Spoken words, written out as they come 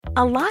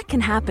A lot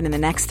can happen in the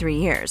next 3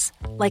 years.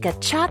 Like a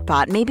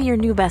chatbot may be your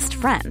new best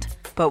friend.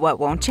 But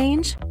what won't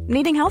change?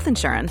 Needing health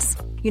insurance.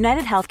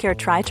 United Healthcare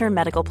Tri-Term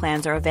Medical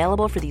Plans are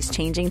available for these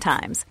changing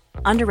times.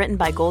 Underwritten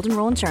by Golden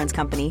Rule Insurance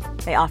Company,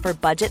 they offer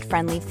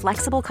budget-friendly,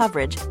 flexible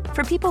coverage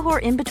for people who are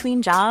in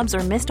between jobs or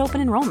missed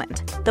open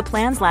enrollment. The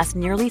plans last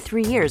nearly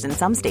 3 years in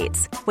some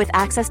states, with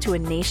access to a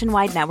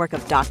nationwide network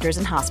of doctors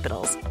and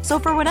hospitals. So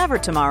for whatever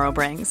tomorrow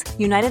brings,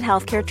 United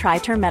Healthcare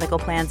Tri-Term Medical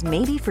Plans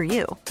may be for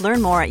you.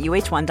 Learn more at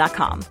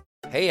uh1.com.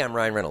 Hey, I'm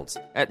Ryan Reynolds.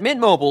 At Mint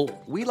Mobile,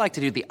 we like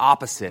to do the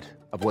opposite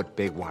of what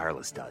Big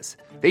Wireless does.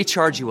 They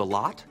charge you a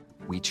lot.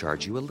 We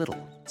charge you a little.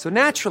 So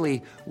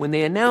naturally, when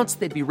they announced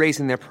they'd be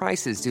raising their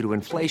prices due to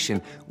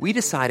inflation, we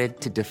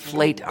decided to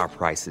deflate our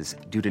prices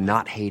due to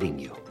not hating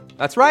you.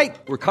 That's right.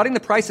 We're cutting the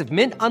price of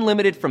Mint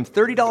Unlimited from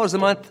 $30 a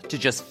month to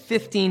just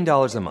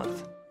 $15 a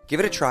month. Give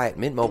it a try at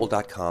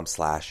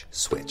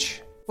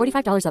mintmobile.com/switch.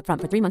 $45 up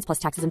front for 3 months plus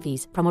taxes and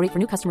fees. Promo rate for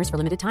new customers for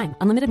limited time.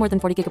 Unlimited more than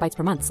 40 gigabytes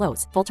per month.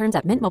 Slows full terms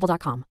at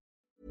mintmobile.com.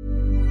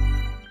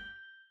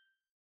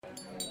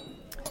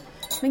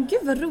 Men gud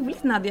vad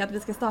roligt, Nadia, att vi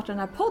ska starta den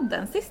här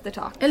podden, Sister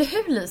Talk. Eller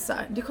hur, Lisa?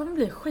 Det kommer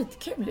bli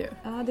skitkul ju.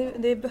 Ja,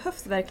 det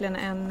behövs verkligen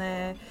en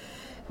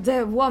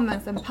The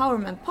Women's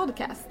Empowerment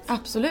Podcast.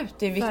 Absolut,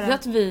 det är viktigt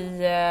att vi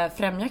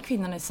främjar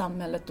kvinnorna i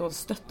samhället och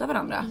stöttar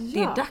varandra. Ja, det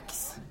är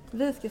dags.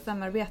 Vi ska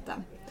samarbeta.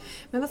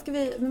 Men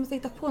vi måste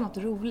hitta på något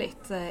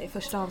roligt i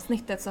första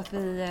avsnittet så att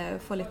vi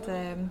får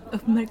lite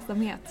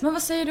uppmärksamhet. Men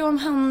vad säger du om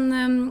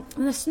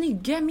den där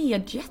snygga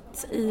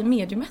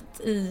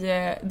mediumet i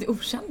Det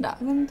Okända?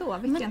 Vem då?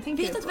 Vilken tänker du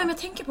på? Vet inte vem jag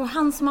tänker på?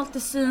 Han som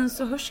alltid syns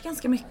och hörs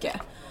ganska mycket.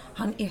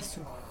 Han är så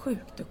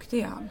sjukt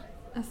duktig, han.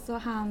 Alltså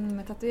han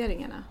med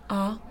tatueringarna?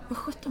 Ja, vad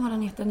 17 har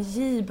han heter? En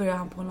J börjar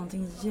han på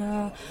någonting.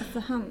 Ja. Alltså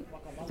han...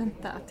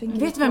 Vänta,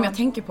 vet du vem jag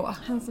tänker på?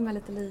 Han som är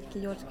lite lik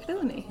George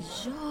Clooney.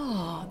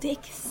 Ja, det är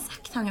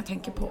exakt han jag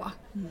tänker på.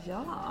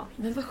 Ja.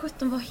 Men vad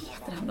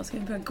heter han då? Ska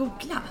vi börja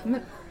googla?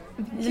 Men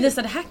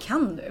Lisa, det här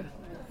kan du.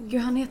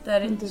 Gud, han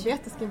heter... Du vet,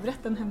 jag ska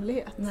berätta en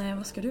hemlighet. Nej,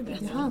 vad ska du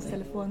berätta? Jag har hans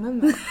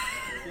telefonnummer.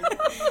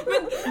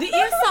 Men det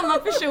är samma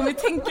person vi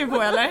tänker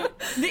på, eller?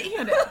 Det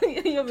är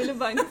det. Jag ville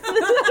bara inte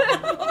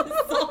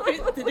sa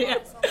inte det.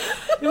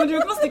 Ja, men du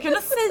måste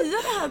kunna säga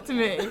det här till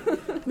mig.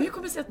 Men hur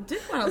kommer det sig att du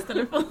har hans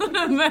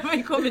telefonnummer?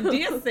 Vad kommer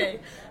det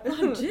sig? Vad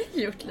har du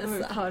gjort, Lisa?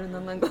 Vi tar en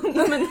annan gång.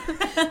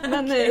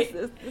 Men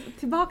okay.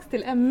 Tillbaks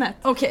till ämnet.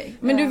 Okej,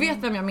 men du vet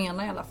vem jag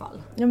menar i alla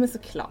fall. Ja, men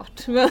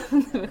såklart.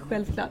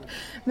 Självklart.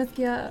 Men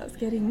ska jag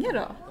ringa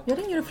då? Jag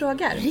ringer och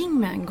frågar. Ring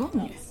med en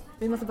gång.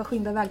 Vi måste bara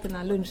skynda iväg till den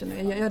här lunchen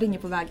nu. Jag ringer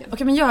på vägen.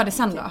 Okej, men gör det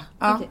sen då.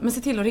 Ja, okay. Men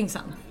se till att ring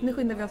sen. Nu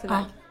skyndar vi oss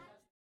iväg.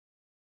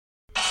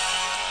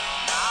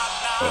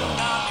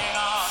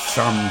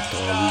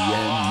 Samtal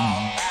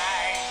igen.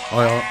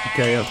 Ja,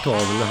 okej, jag tar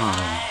väl det här.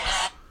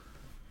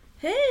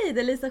 Hej, det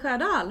är Lisa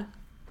Skärdal.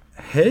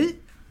 Hej.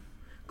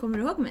 Kommer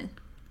du ihåg mig?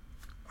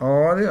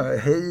 Ja, det gör jag.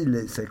 Hej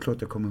Lisa,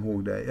 klart jag kommer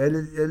ihåg dig. Jag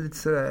är lite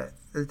sådär...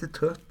 Jag är lite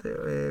trött.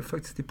 Jag är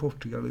faktiskt i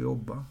Portugal och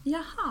jobbar.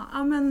 Jaha,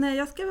 ja, men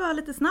jag ska vara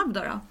lite snabb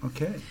då.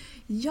 Okej. Okay.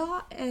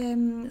 Jag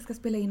ska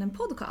spela in en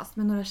podcast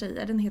med några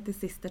tjejer. Den heter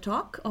Sister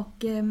Talk. Och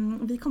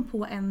vi kom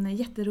på en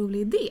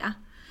jätterolig idé.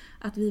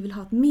 Att vi vill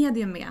ha ett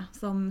medium med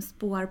som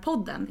spår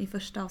podden i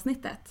första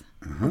avsnittet.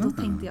 Och då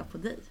tänkte jag på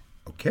dig.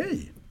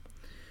 Okej.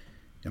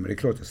 Ja, men det är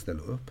klart jag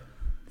ställer upp.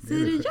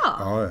 Säger du ja?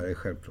 Ja, det är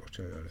självklart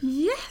jag gör det.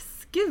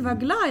 Yes, gud vad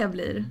glad jag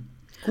blir.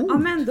 Cool. Ja,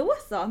 men då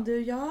så.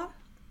 Du, jag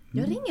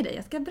ringer dig.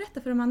 Jag ska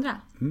berätta för de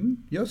andra.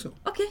 Gör så.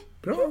 Okej.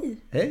 Bra.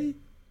 Hej.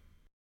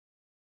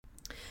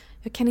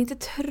 Jag kan inte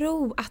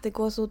tro att det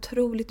går så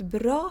otroligt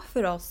bra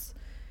för oss.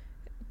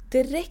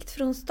 Direkt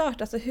från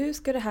start. Alltså hur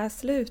ska det här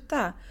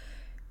sluta?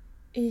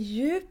 I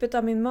djupet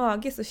av min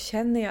mage så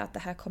känner jag att det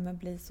här kommer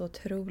bli så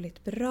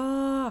otroligt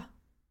bra.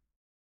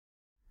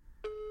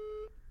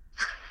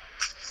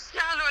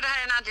 Ja, hallå, det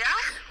här är Nadia.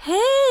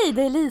 Hej,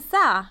 det är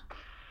Lisa.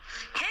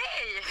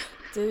 Hej!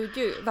 Du,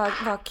 gud,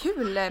 vad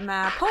kul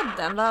med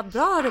podden. Vad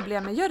bra det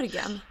blev med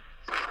Jörgen.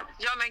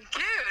 Ja, men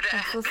gud.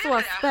 Alltså,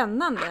 så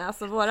spännande.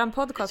 Alltså, våran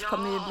podcast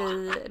kommer ju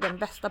bli den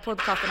bästa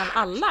podcasten av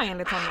alla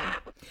enligt honom.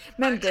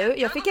 Men du,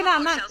 jag fick en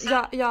annan...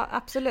 Ja,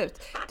 absolut.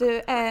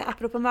 Du,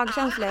 apropå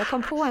magkänsla, jag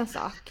kom på en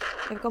sak.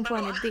 Jag kom på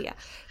en idé.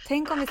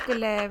 Tänk om vi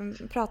skulle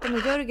prata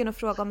med Jörgen och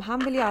fråga om han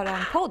vill göra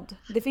en podd.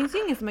 Det finns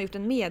ju ingen som har gjort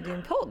en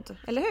mediumpodd,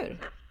 eller hur?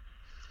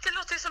 Det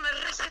låter som en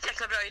riktigt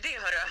jäkla bra idé,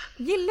 hörru.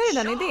 Gillar du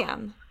den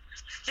idén?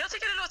 Jag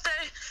tycker det låter...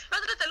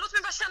 Vänta lite, låt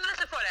mig bara känna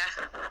lite på det.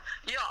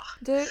 Ja.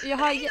 Du,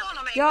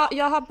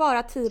 jag har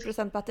bara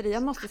 10% batteri.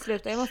 Jag måste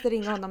sluta, jag måste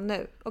ringa honom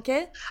nu. Okej?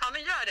 Okay? Ja,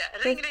 men gör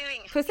det.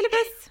 Ring. Puss eller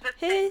puss.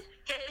 Hej.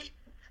 Hej.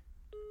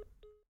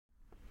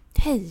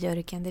 Hej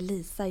Jörgen, det är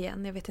Lisa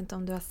igen. Jag vet inte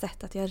om du har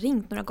sett att jag har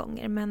ringt några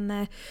gånger,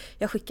 men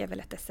jag skickar väl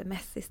ett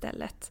sms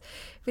istället.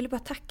 Jag ville bara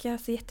tacka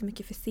så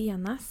jättemycket för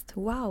senast.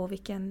 Wow,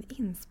 vilken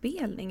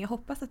inspelning. Jag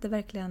hoppas att det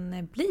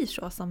verkligen blir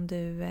så som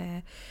du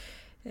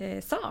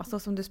sa, så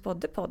som du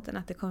spådde podden,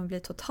 att det kommer bli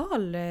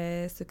total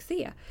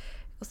succé.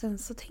 Och sen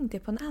så tänkte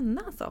jag på en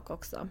annan sak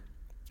också.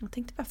 Jag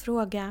tänkte bara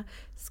fråga,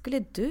 skulle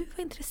du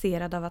vara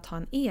intresserad av att ha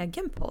en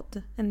egen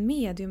podd? En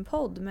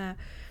mediumpodd med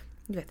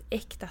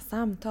äkta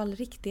samtal,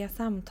 riktiga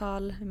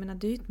samtal. Jag menar,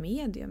 du är ju ett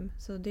medium,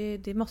 så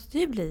det måste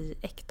ju bli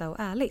äkta och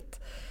ärligt.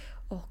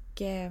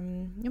 Och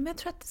men jag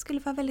tror att det skulle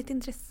vara väldigt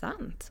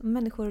intressant om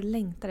människor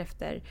längtar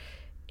efter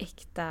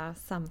äkta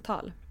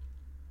samtal.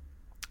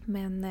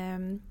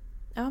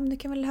 Men du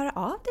kan väl höra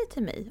av dig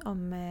till mig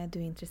om du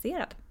är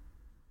intresserad.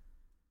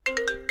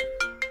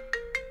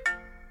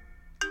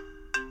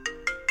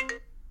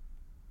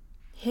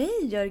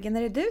 Hej Jörgen,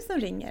 är det du som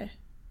ringer?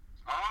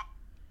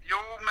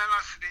 Ja, men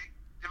alltså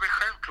det är väl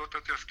självklart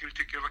att jag skulle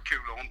tycka det var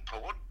kul att ha en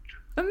podd.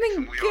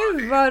 Men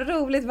gud vad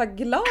roligt, vad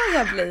glad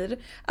jag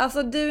blir.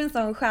 Alltså du är en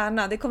sån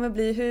stjärna, det kommer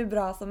bli hur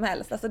bra som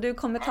helst. Alltså du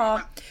kommer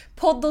ta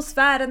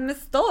poddosfären med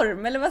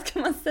storm, eller vad ska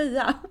man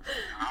säga?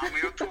 Ja,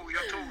 men jag tror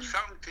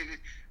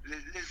samtidigt,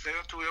 Lisa,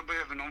 jag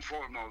behöver någon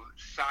form av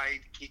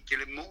sidekick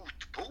eller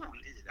motpol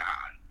i det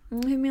här.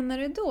 Hur menar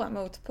du då,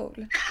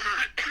 motpol?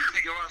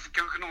 Ja, alltså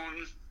kanske någon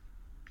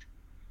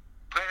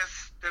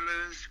präst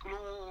eller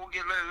psykolog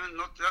eller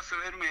något, alltså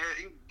är du med?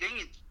 Det är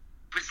inget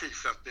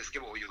precis att det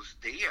ska vara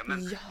just det, men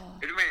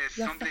är du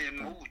med som blir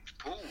en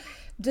motpol?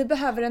 Du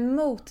behöver en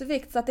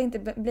motvikt så att det inte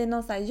blir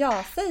någon så här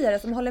ja-sägare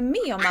som håller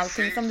med om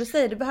allting som du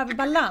säger. Du behöver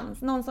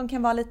balans, någon som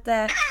kan vara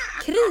lite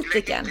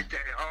kritiker.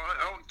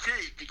 Ja,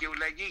 kritiker och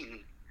lägga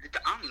in lite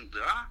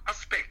andra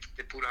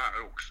aspekter på det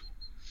här också.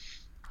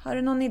 Har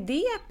du någon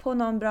idé på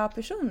någon bra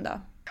person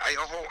då? Ja,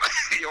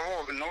 jag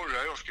har väl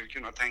några jag skulle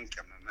kunna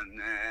tänka mig, men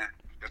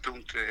jag tror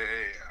inte...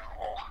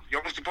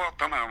 jag måste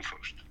prata med dem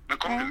först. Men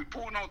kom du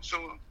på något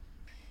så...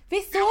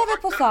 Vi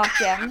sover på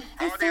saken.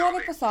 Vi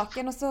sover på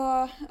saken och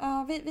så...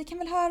 vi kan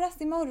väl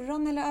höras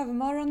imorgon eller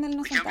övermorgon eller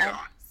något sånt där.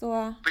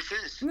 Så...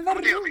 Precis. Men vad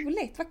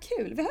roligt, vad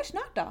kul. Vi hörs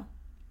snart då.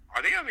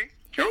 Ja, det gör vi.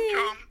 Kram,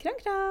 kram.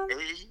 Kram.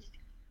 Hej.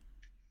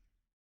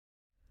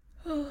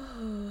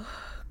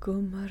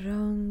 God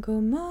morgon,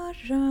 god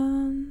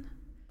morgon.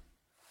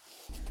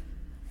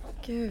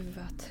 Gud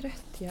vad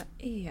trött jag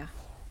är.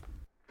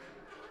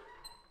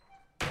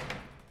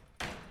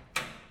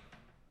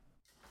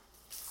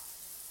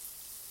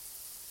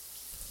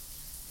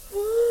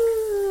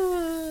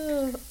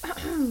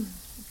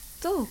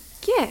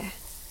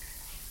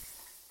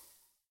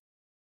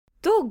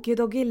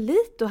 Dogge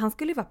Lito, han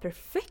skulle ju vara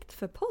perfekt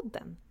för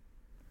podden.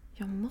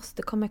 Jag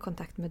måste komma i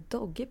kontakt med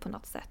Dogge på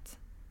något sätt.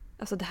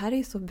 Alltså det här är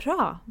ju så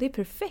bra, det är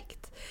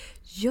perfekt.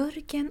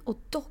 Jörgen och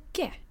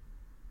Dogge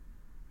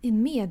i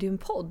en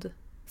mediumpodd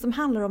som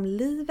handlar om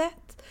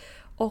livet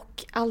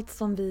och allt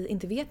som vi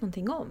inte vet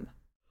någonting om.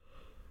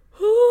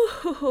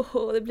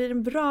 Det blir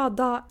en bra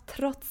dag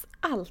trots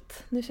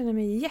allt. Nu känner jag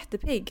mig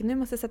jättepigg. Nu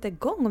måste jag sätta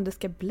igång om det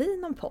ska bli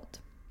någon podd.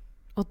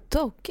 Och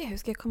Dogge, hur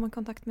ska jag komma i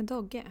kontakt med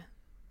Dogge?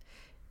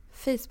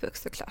 Facebook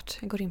såklart.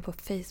 Jag går in på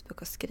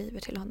Facebook och skriver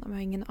till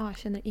honom. Jag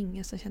känner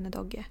ingen som känner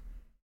Dogge.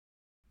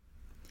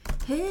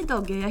 Hej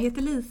Dogge, jag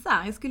heter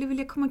Lisa. Jag skulle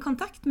vilja komma i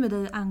kontakt med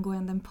dig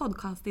angående en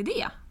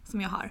podcastidé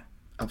som jag har.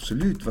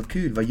 Absolut, vad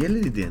kul. Vad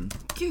gäller idén?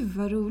 Gud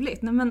vad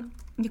roligt. Nej, men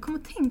jag kom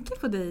att tänka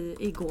på dig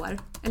igår.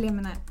 Eller jag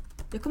menar,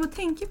 jag kom att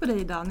tänka på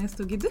dig idag när jag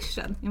stod i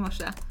duschen i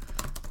morse.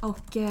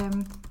 Och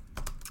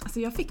alltså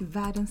jag fick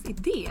världens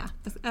idé.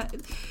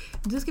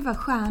 Du ska vara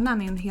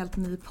stjärnan i en helt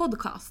ny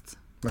podcast.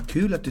 Vad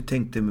kul att du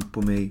tänkte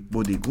på mig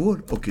både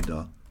igår och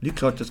idag. Det är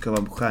klart att jag ska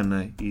vara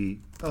stjärna i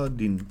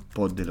din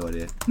podd eller vad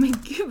det är. Men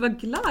gud vad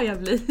glad jag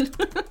blir.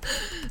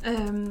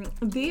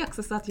 Det är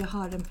också så att jag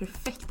har den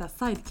perfekta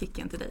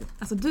sidekicken till dig.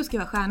 Alltså du ska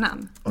vara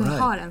stjärnan. Och jag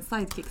har en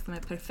sidekick som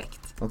är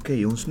perfekt.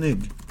 Okej, är hon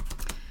snygg?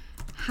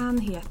 Han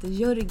heter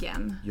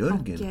Jörgen.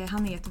 Och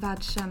han är ett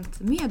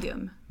världskänt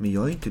medium. Men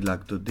jag är inte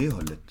lagt åt det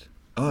hållet.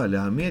 Eller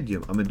han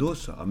medium. Ja men då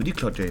så. Ja men det är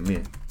klart jag är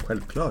med.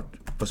 Självklart.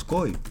 Vad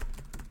skoj.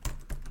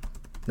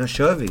 När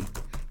kör vi?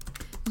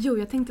 Jo,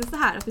 jag tänkte så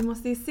här att vi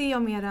måste ju se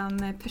om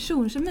eran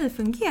personkemi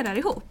fungerar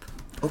ihop.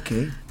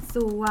 Okej.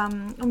 Så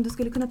om du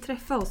skulle kunna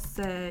träffa oss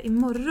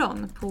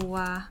imorgon på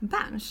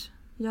Berns.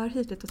 Jag har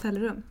hyrt ett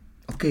hotellrum.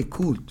 Okej,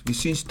 coolt. Vi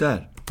syns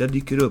där. Jag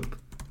dyker upp.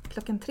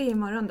 3:00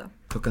 imorgon då.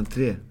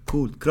 3:00.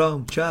 Coolt.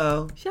 Kram.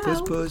 Ciao. Ciao.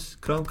 Puss, puss.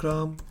 Kram,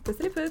 kram. Puss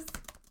eller puss.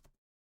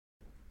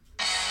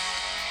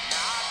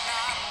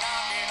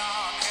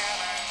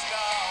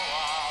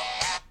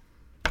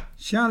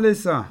 Tja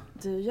Lisa.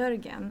 Du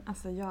Jörgen,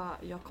 alltså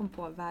jag kom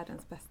på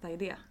världens bästa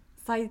idé.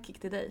 Sidekick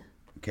till dig.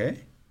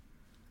 Okej.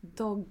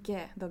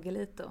 Dogge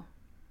Lito.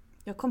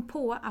 Jag kom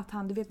på att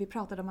han, du vet vi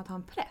pratade om att ha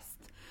en präst.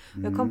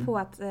 Jag kom på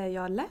att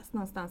jag har läst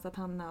någonstans att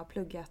han har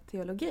pluggat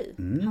teologi.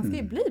 Han ska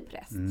ju bli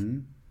präst.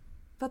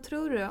 Vad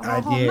tror du?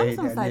 Har honom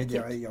som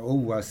sidekick?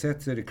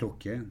 Oavsett så är det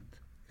klockrent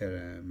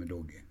med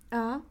Dogge.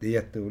 Ja. Det är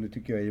jätteroligt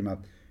tycker jag i och med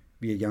att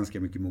vi är ganska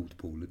mycket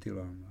motpoler till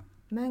varandra.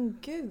 Men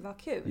gud vad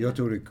kul. Jag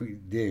tror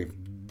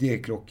det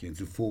är klockrent.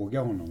 Så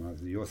fråga honom.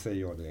 Alltså, jag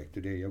säger ja direkt.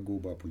 Och jag går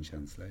bara på en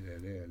känsla.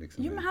 Det är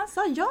liksom men han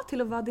sa ja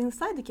till att vara din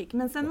sidekick.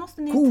 Men sen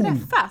måste ni cool.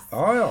 träffas.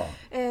 Ja.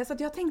 Så att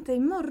jag tänkte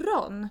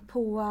imorgon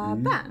på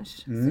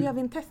Berns. Så gör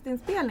vi en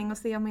testinspelning och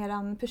ser om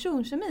er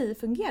personkemi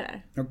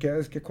fungerar. Okej,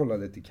 jag ska kolla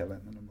lite i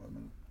kalendern.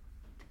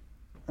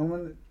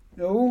 Men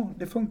Jo,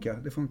 det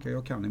funkar.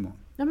 Jag kan imorgon.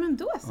 Ja, men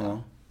då så.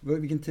 Ja.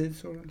 Vilken tid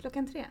så?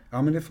 3:00.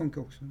 Ja, men det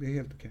funkar också. Det är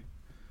helt okej.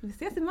 Vi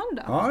ses imorgon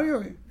då. Ja, det gör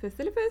vi. Puss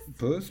eller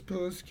puss.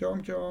 Puss,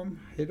 kram.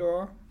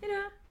 Hejdå.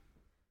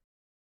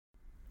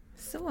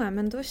 Så,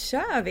 men då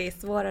kör vi.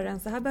 Svårare än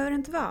så här behöver det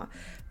inte vara.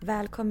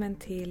 Välkommen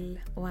till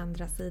Å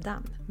andra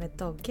sidan med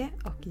Dogge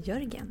och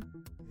Jörgen.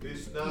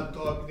 Lyssna,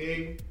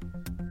 tagning.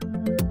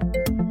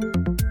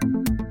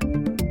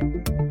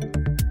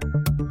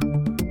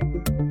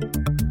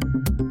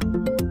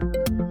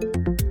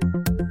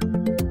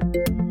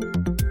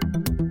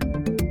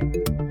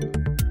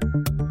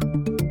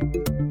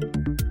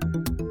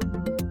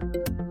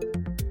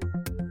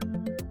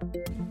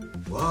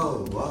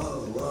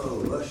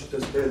 Wow,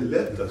 värsta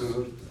stället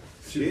alltså.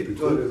 Shit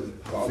vad du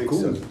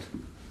fixat.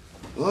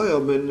 Ja,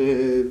 men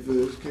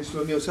ska vi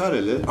slå ner oss här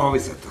eller? Ja, vi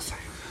sätter oss här.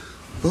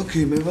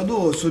 Okej, men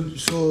vadå?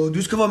 Så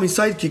du ska vara min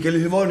sidekick, eller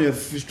hur var det? Jag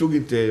förstod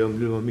inte om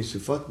det var en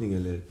missuppfattning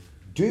eller...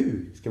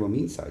 Du ska vara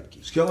min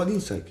sidekick. Ska jag vara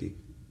din sidekick?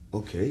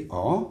 Okej.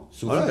 Ja,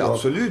 så ja,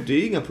 absolut, det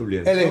är inga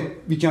problem. Eller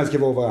vi kanske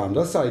ska vara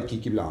varandras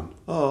sidekick ibland.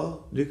 Ja.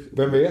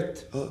 Vem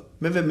vet? Ja.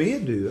 Men vem är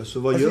du? Alltså,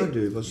 vad gör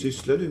du? Vad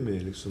sysslar du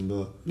med?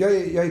 Liksom? Jag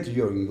heter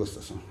Jörgen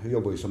Gustafsson. Jag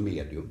jobbar ju som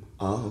medium.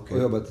 Okay. Och jag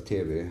har jobbat i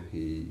tv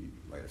i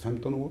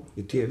 15 år.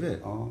 I tv?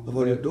 Ja. Vad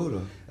var det då?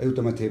 Jag har gjort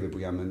de här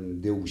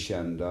tv-programmen Det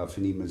Okända,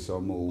 Förnimmelse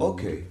av mord.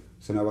 Okej.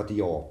 Sen har jag varit i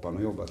Japan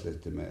och jobbat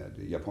lite med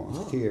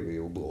japansk tv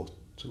och brott.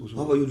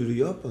 Vad gjorde du i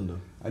Japan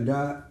då?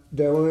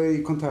 Där var jag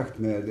i kontakt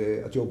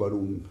med att jobba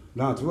då.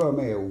 Bland annat var jag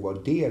med och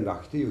var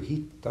delaktig och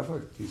hitta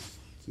faktiskt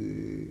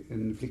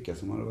en flicka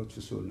som hade varit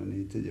försvunnen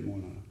i 10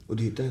 månader. Och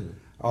du hittade henne?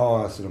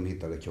 Ja, alltså de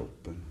hittade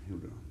kroppen.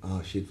 Gjorde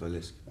de. Shit vad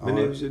läskigt. Ja. Men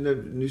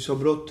när du sa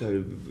brott här,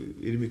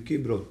 är det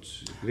mycket brott?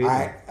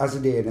 Nej, alltså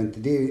det är det inte.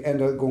 Det är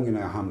enda gången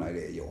jag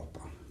hamnade i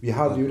Japan. Vi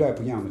hade ju det här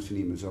programmet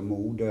Förnimmelse av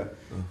mord.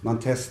 Man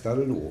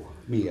testade då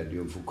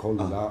medium för att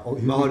kolla.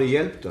 Men har det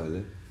hjälpt då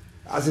eller?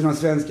 Alltså de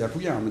svenska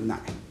programmen,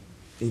 nej.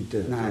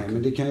 Inte? Nej,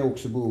 men det kan ju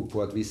också bero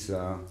på att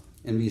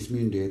en viss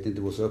myndighet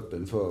inte var så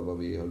öppen för vad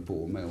vi höll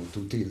på med och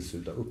tog till sig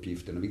av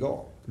uppgifterna vi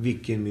gav.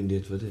 Vilken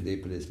myndighet var det? Det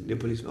är polismyndigheten. Det är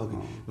polismyndigheten,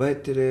 okej. Ja. Vad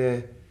heter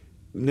det?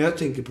 När jag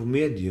tänker på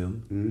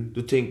medium,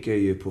 då tänker jag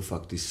ju på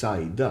faktiskt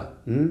Saida.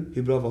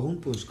 Hur bra var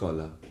hon på en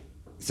skala?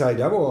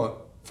 Saida var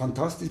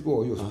fantastiskt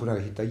bra just på det här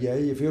att hitta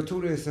grejer. För jag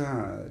tror det är så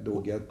här,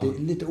 Dogge, att det är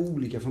lite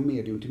olika från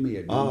medium till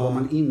medium. Vad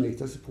man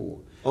inriktar sig på.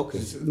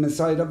 Okay. Men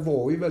Saida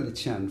var ju väldigt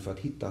känd för att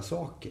hitta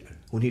saker.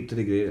 Hon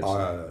hittade grejer alltså?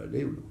 Ja, det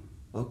gjorde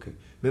hon. Okej.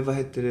 Men vad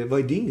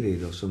är din grej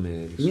då som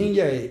är liksom... Min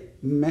grej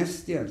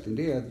mest egentligen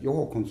det är att jag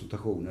har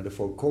konsultationer där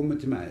folk kommer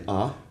till mig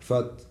för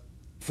att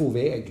få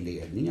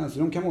vägledning. Alltså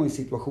de kan vara i en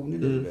situation i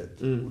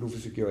livet och då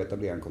försöker jag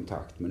etablera en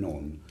kontakt med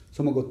någon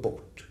som har gått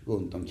bort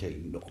runt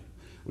omkring dem.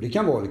 Och det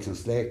kan vara liksom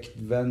släkt,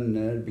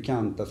 vänner,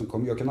 bekanta som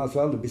kommer. Jag kan alltså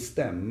aldrig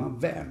bestämma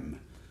vem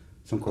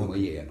som kommer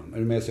igenom. Är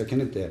du med? Så jag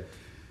kan inte,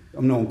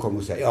 om någon kommer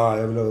och säger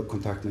jag vill ha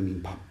kontakt med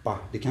min pappa.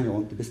 Det kan jag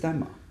inte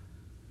bestämma.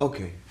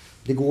 Okej.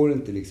 Det går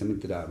inte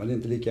inte där. Men det är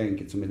inte lika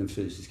enkelt som i den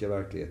fysiska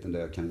verkligheten där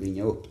jag kan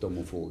ringa upp dem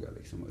och fråga.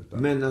 Liksom,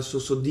 utan... Men alltså,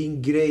 så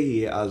din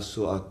grej är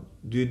alltså att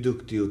du är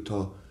duktig att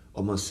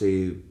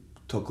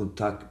ta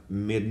kontakt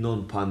med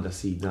någon på andra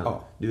sidan.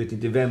 Ja. Du vet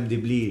inte vem det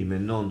blir,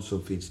 men någon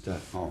som finns där.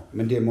 Ja,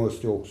 men det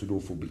måste jag också då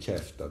få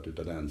bekräftat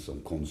utav den som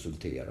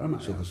konsulterar mig.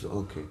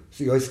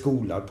 Så jag är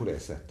skolad på det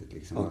sättet.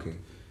 Liksom,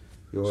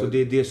 så det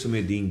är det som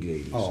är din grej?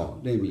 Liksom, ja,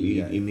 det är min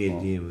grej. I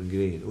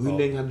mediegrejen. Och hur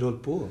länge hade du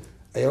hållit på?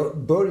 Jag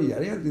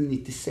började egentligen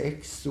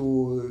 96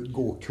 och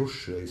gå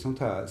kurser i sånt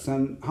här.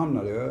 Sen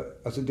hamnade jag,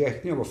 alltså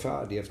direkt när jag var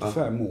färdig efter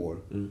 5 år,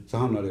 så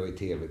hamnade jag i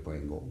tv på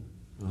en gång.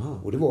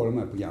 Aha. Och det var de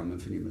här programmen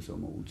Förnimmelse av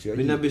mord.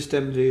 Men när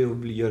bestämde du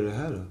dig att göra det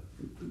här då?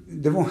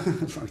 Det var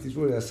faktiskt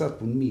så att jag satt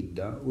på en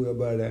middag och jag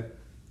började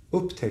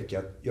upptäcka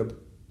att jag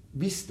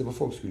visste vad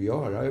folk skulle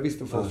göra. Jag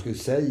visste vad folk skulle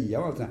säga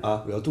och allt det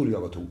här. Och jag trodde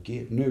jag var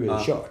tokig. Nu är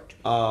det kört.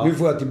 Nu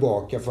får jag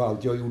tillbaka för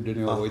allt jag gjorde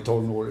när jag var i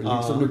 12 år.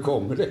 Liksom, nu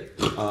kommer det.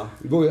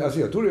 Alltså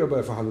jag trodde jag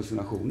började få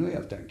hallucinationer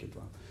helt enkelt.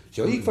 Va?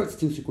 Så jag gick faktiskt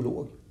till en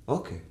psykolog.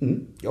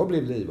 Jag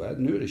blev livrädd.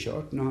 Nu är det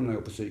kört. Nu hamnar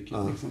jag på psyket.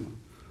 Liksom.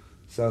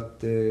 Så att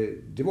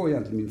det var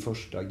egentligen min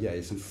första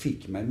grej som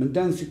fick mig. Men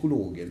den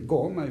psykologen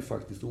gav mig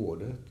faktiskt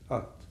rådet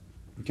att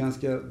du kanske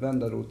ska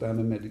vända dig åt det här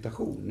med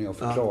meditation. När jag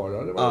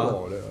förklarade vad det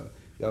var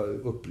jag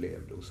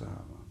upplevde och så här.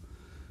 Va?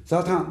 Så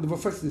att det var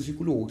faktiskt en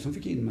psykolog som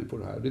fick in mig på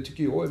det här. Det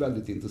tycker jag är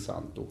väldigt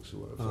intressant också.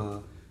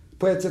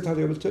 På ett sätt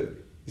hade jag väl tur.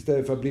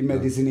 Istället för att bli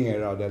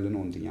medicinerad eller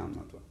någonting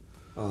annat.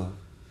 Va?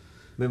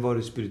 Men var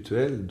du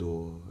spirituell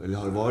då? Eller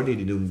har det varit det i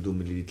din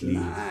ungdom eller i ditt liv?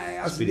 Nej,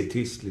 alltså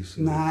spiritist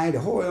liksom? Nej, det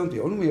har jag inte.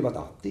 Jag har nog mer varit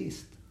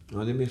ateist. Ja,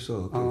 det är mer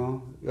så. Okay.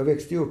 Ja, jag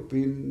växte upp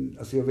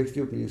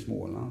i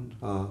Småland.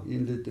 I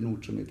en liten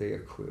ort som heter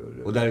Eksjö.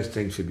 Och där är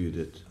strängt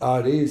förbjudet?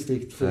 Ja, det är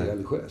strikt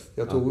frireligiöst.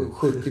 Jag tror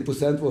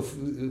 70% var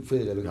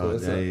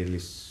frireligiösa. Ja, det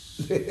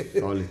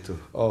är farligt.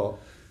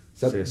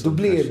 Så att då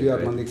blev det ju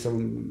att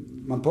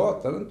man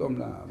pratade inte om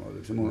det här.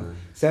 Liksom.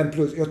 Sen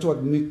plus, jag tror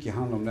att mycket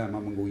handlar om det här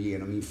när man går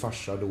igenom. Min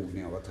farsa dog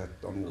när jag var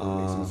 13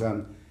 år. Liksom. Och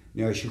sen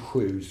när jag är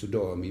 27 så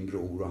dör min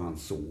bror och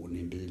hans son i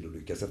en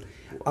bilolycka. Så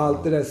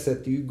allt det där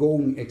sätter ju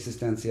igång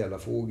existentiella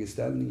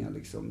frågeställningar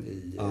liksom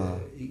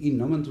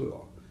inom en, tror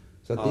jag.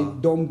 Så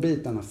att de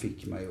bitarna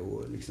fick mig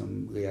att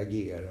liksom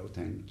reagera och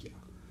tänka.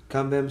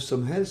 Kan vem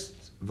som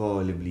helst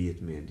vara eller bli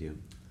ett medium?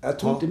 Jag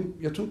tror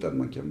inte att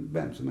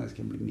vem som helst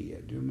kan bli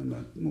medium, men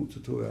däremot så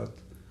tror jag att...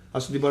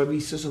 Alltså det är bara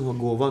vissa som har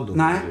gåvan då?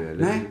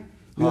 Nej.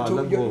 Har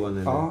alla gåvan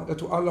eller? Ja, jag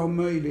tror alla har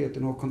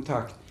möjligheten att ha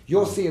kontakt.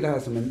 Jag ser det här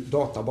som en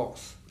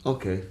databas.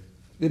 Okej.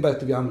 Det är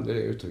bättre vi använder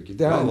det uttrycket.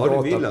 Det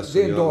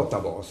är en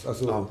databas.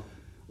 Alltså,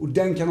 och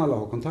den kan alla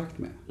ha kontakt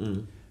med.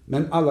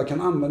 Men alla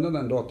kan använda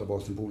den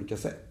databasen på olika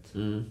sätt.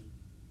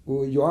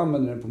 Och jag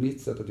använder den på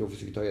mitt sätt, att jag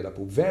försöker ta reda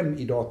på vem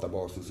i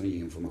databasen som ger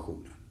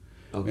informationen.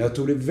 Men jag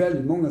tror det är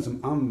väldigt många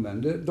som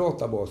använder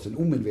databasen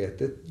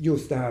omedvetet.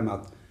 Just det här med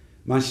att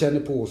man känner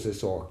på sig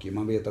saker.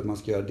 Man vet att man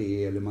ska göra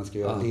det eller man ska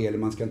göra det eller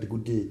man ska inte gå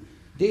dit.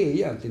 Det är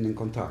egentligen en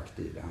kontakt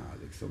i det här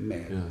liksom,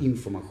 med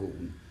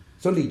information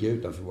som ligger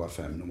utanför våra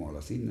 5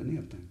 normala sinnen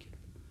helt enkelt.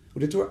 Och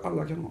det tror jag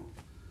alla kan ha.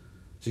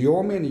 Så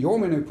jag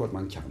menar ju på att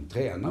man kan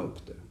träna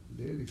upp det.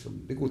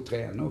 Det går att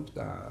träna upp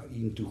det här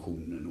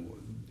intuitionen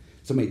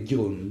som är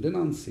grunden,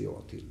 anser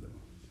jag, till det.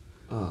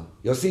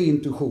 Jag ser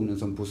intuitionen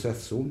som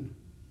processorn.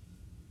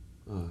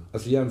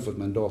 Alltså jämfört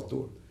med en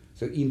dator.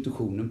 Så är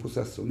intuitionen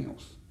processorn i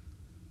oss.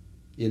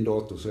 I en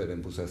dator så är det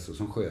en processor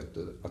som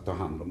sköter att ta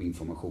hand om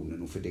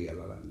informationen och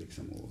fördela den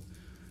liksom, och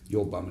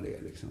jobba med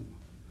det liksom.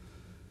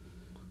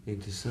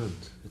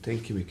 Intressant. Jag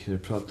tänker mycket när du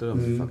pratar om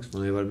det faktiskt.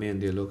 Man har ju varit med en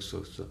del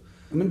också. Så.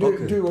 Men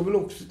du har väl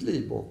också ett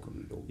liv bakom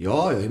dig då?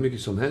 Ja, hur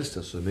mycket som helst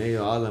alltså.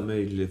 Med och alla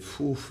möjliga.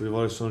 Det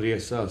var en sån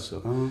resa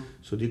alltså.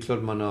 Så det är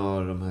klart man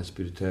har de här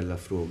spirituella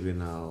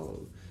frågorna. Och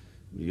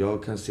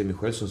jag kan se mig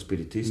själv som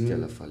spiritist i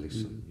alla fall.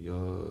 Liksom.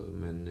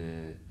 Men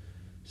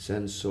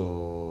sen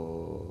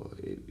så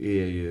är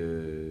jag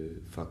ju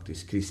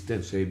faktiskt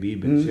kristen. Så jag är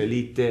Bibeln. Så jag är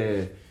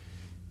lite...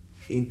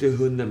 Inte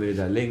 100 med det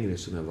där längre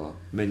som jag var.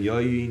 Men jag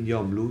är ju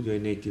indianblod. Jag är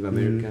native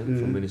american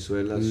från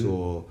Venezuela.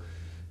 Så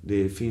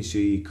det finns ju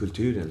i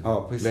kulturen.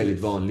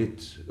 Väldigt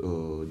vanligt.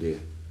 Och det.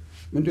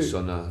 Men du,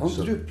 har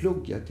inte du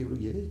pluggat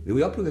teologi? Jo,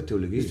 jag har pluggat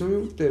teologi. Visst har du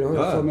gjort det? Det har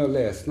jag för mig att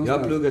läsa någonstans. Jag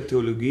har pluggat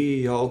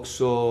teologi. Jag har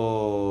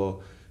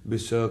också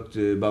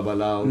besökt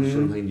Babalao, så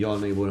de här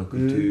indianerna i vår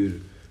kultur.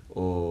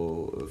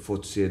 Och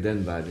fått se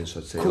den världen så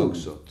att säga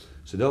också.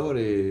 Så det har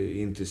varit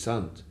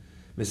intressant.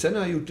 Men sen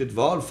har jag gjort ett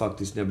val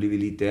faktiskt när jag blivit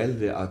lite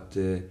äldre att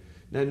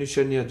nu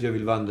känner jag att jag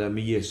vill vandra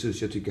med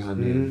Jesus. Jag tycker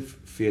han är en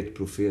fet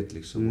profet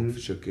liksom och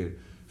försöker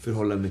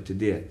förhålla mig till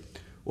det.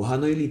 Och han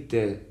har ju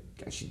lite,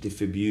 kanske inte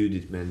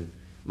förbjudit, men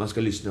man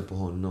ska lyssna på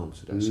honom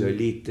sådär. Så jag är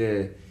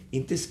lite,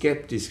 inte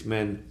skeptisk,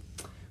 men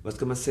vad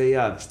ska man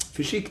säga,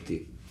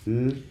 försiktig.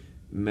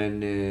 Men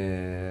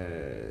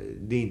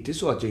det är inte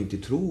så att jag inte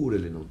tror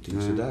eller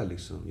någonting sådär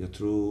liksom.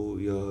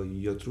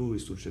 Jag tror i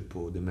stort sett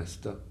på det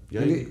mesta.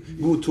 Jag är en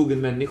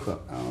godtrogen människa.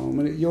 Ja,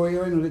 men jag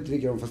är nog lite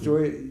likadant. Fast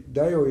jag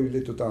är ju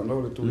lite åt andra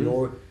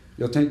hållet.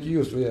 Jag tänker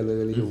just vad gäller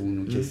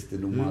religion och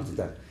kristendom och allt det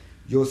där.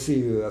 Jag ser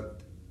ju att...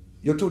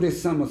 Jag tror det är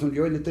samma som...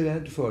 Jag är lite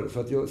rädd för det.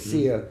 För att jag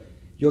ser...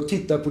 Jag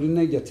tittar på det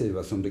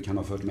negativa som det kan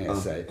ha fört med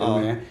sig.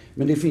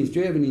 Men det finns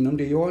ju även inom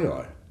det jag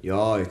gör.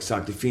 Ja,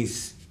 exakt. Det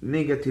finns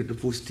negativt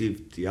och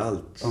positivt i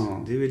allt.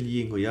 Det är väl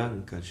yin och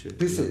yang kanske.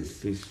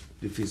 Precis.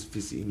 Det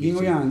finns inget... Yin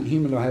och yang,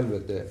 himmel och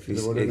helvete.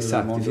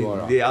 Exakt.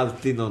 Det är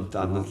alltid något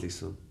annat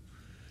liksom.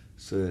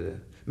 Så är det.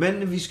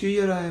 Men vi ska ju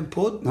göra en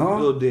podd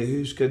då.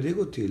 Hur ska det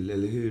gå till?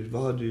 Eller hur?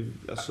 Vad har du...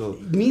 Alltså...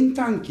 Min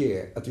tanke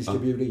är att vi ska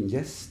bjuda in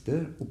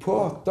gäster och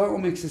prata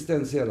om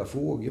existentiella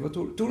frågor.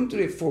 Tror du inte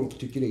det folk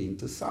tycker det är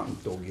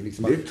intressant, Dogge?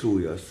 Liksom det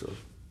tror jag så.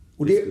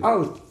 Och det är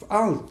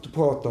allt att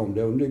prata om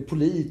det. Om det är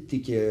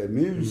politiker,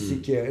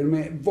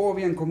 musiker, vad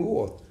vi än kommer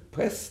åt.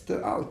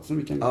 Präster, allt som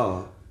vi kan...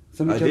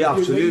 Det är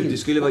absolut, det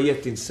skulle vara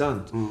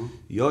jätteintressant.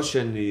 Jag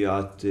känner ju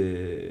att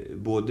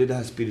både det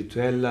här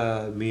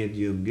spirituella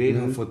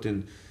mediumgrejen har fått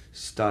en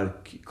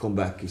stark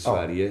comeback i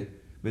Sverige.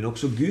 Men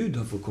också Gud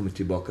har fått komma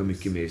tillbaka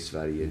mycket mer i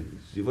Sverige.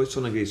 Det var ju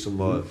sådana grejer som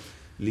var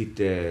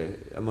lite...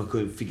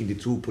 Man fick inte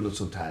tro på något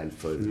sånt här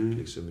förr.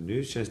 Liksom.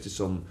 Nu känns det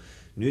som...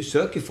 Nu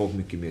söker folk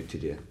mycket mer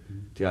till det.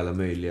 Till alla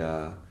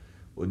möjliga...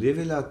 Och det är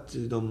väl att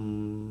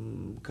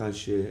de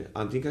kanske...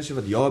 Antingen kanske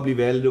för att jag har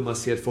blivit äldre och man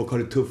ser att folk har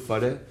det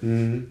tuffare.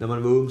 När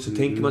man var ung så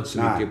tänker man inte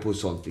så mycket på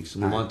sånt.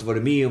 Liksom. Man har inte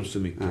varit med om så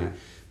mycket.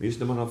 Men just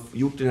när man har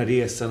gjort den här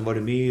resan,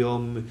 varit med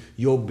om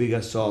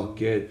jobbiga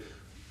saker...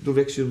 Då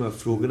växer de här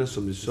frågorna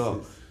som du sa.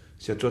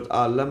 Så jag tror att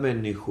alla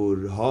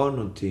människor har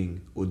någonting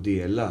att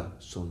dela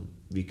som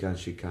vi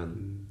kanske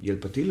kan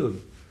hjälpa till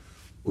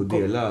och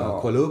dela,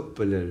 kolla upp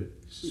eller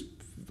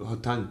ha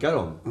tankar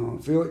om. Ja,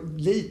 för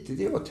lite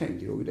det jag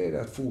tänker då, det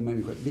är att få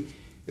människor...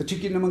 Jag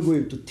tycker när man går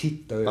ut och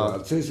tittar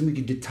överallt så är det så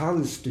mycket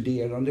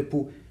detaljstuderande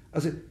på...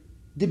 Alltså,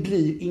 det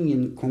blir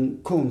ingen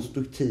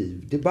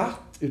konstruktiv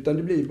debatt utan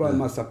det blir bara en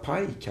massa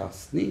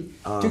pajkastning.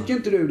 Tycker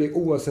inte du det,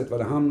 oavsett vad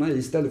det hamnar i,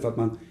 istället för att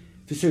man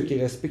försöker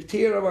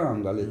respektera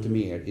varandra lite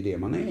mer i det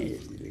man är i.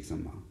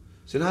 Liksom.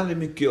 Sen handlar det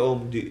mycket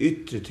om det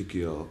yttre tycker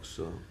jag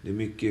också. Det är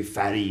mycket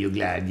färg och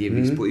glädje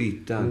visst på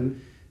ytan.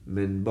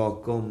 Men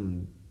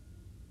bakom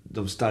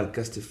de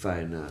starkaste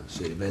färgerna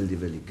så är det väldigt,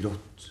 väldigt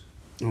grått.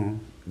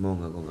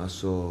 Många gånger.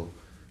 Alltså,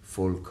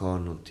 folk har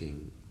någonting.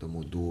 De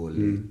mår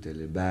dåligt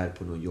eller bär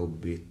på något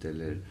jobbigt.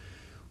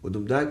 Och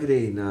de där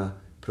grejerna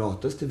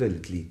pratas det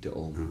väldigt lite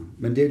om.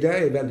 Men det där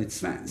är väldigt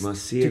svenskt.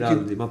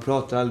 Man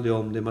pratar aldrig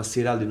om det. Man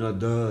ser aldrig några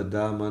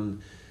döda.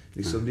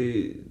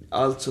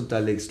 Allt sånt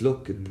där läggs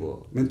locket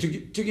på. Men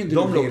tycker inte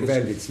det är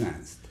väldigt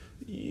svenskt?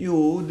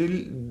 Jo,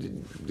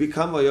 det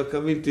kan vara. Jag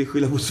kan väl inte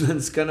skylla på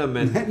svenskarna,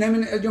 men... Nej,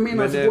 men jag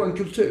menar alltså på en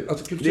kultur.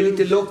 Alltså det är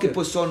lite locket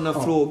på sådana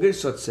frågor,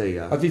 så att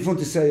säga. Att vi får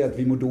inte säga att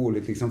vi mår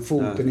dåligt, liksom.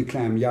 Foten i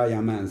kläm,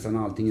 jajamensan,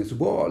 allting är så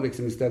bra,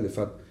 liksom, istället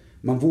för att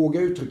man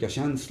vågar uttrycka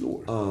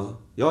känslor.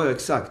 Ja,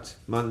 exakt.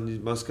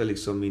 Man ska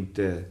liksom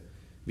inte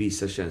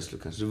visa känslor,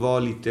 kanske. Vara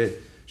lite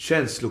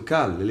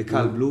känslokall, eller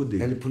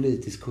kallblodig. Eller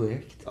politiskt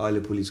korrekt. Ja,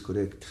 eller politiskt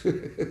korrekt.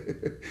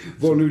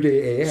 Vad nu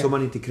det är. Så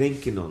man inte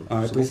kränker någon.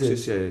 Ja, som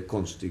också är en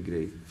konstig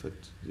grej. För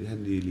att det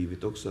händer ju i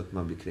livet också att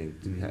man blir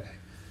kränkt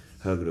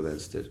höger och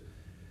vänster.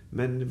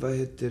 Men vad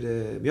heter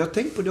det? Jag har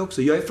tänkt på det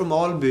också. Jag är från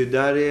Alby.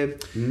 Där är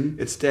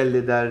ett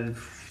ställe där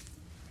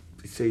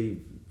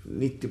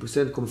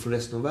 90% kommer från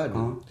resten av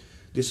världen.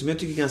 Det som jag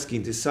tycker är ganska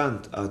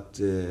intressant, att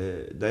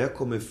där jag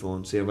kommer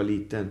ifrån, så jag var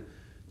liten,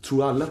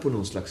 tror alla på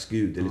någon slags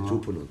gud eller tror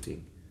på någonting.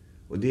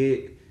 Och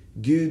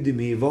Gud är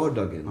med i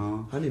vardagen.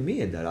 Han är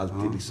med där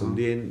alltid. Liksom.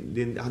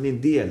 Han är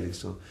en del.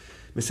 Liksom.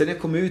 Men sen när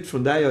jag kom ut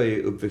från där jag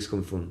är uppväxt,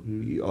 kom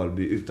från i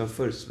Alby,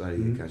 utanför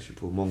Sverige kanske,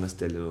 på många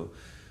ställen. Och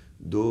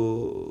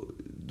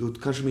då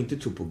kanske man inte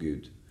tror på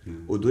Gud.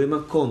 Och då är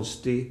man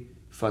konstig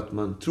för att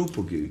man tror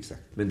på Gud.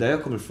 Exakt. Men där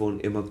jag kommer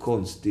ifrån är man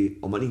konstig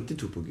om man inte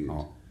tror på Gud.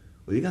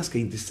 Och det är ganska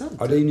intressant.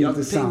 Ja, det är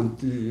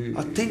intressant.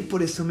 Jag har tänkt på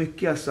det så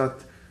mycket, alltså,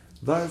 att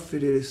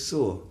varför är det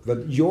så?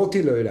 Jag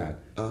tillhör ju det här.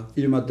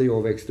 I och med att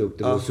jag växte upp,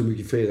 det var så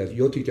mycket frihet.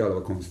 Jag tyckte alla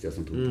var konstiga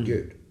som trodde på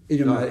Gud.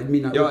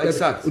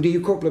 Exakt. Och det är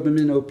ju kopplat med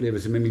mina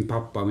upplevelser med min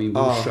pappa, min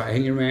brorsa.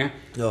 Hänger du med?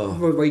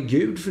 Vad är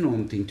Gud för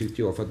någonting,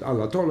 tyckte jag? För att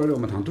alla talade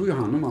om att han tog ju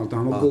hand om allt. Och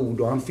han var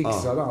god och han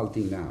fixade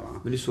allting där.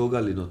 Va? Men du såg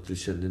aldrig något, du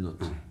kände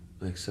något?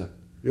 Nej. Exakt.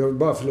 Jag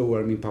bara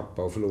förlorade min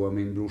pappa och förlorade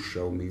min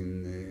brorsa och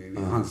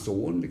hans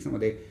son. Liksom. Och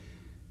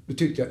då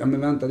tyckte jag,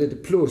 men vänta lite.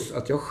 Plus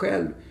att jag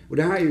själv, och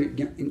det här är ju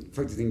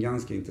faktiskt en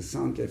ganska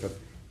intressant grej. För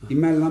att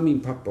emellan min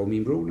pappa och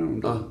min bror när de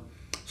dog,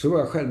 så var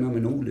jag själv med om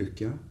en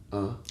olycka.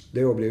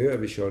 Där jag blev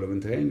överkörd av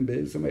en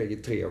terrängbil som väger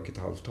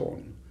 3,5 ton.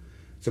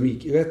 Som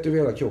gick rätt över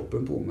hela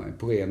kroppen på mig,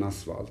 på ren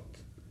asfalt.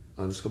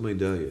 Annars ska man ju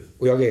dö ju.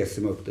 Och jag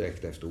reser mig upp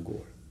direkt efter och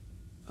går.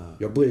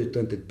 Jag bryter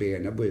inte ett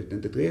ben, jag bryter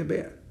inte ett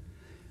revben.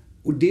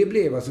 Och det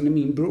blev alltså, när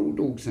min bror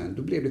dog sen,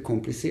 då blev det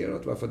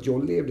komplicerat. För att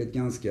jag levde ett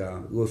ganska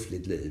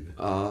ruffligt liv.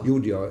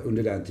 Gjorde jag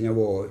under den tiden. Jag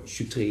var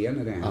 23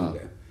 när det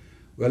hände.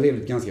 Och jag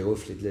levde ett ganska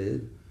ruffligt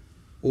liv.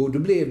 Och då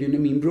blev det, när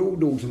min bror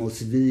dog, som var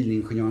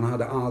civilingenjör, han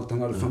hade allt,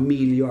 han hade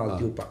familj och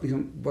alltihopa.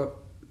 Liksom,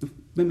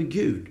 men med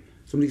Gud,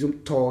 som liksom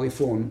tar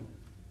ifrån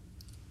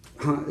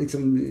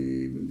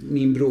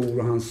min bror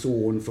och hans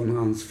son från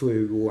hans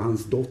fru och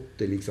hans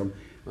dotter. Liksom.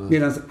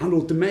 Medan han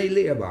låter mig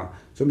leva,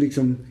 som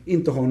liksom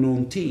inte har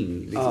någonting.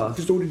 Liksom.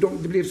 Förstår du?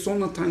 Det blev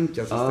sådana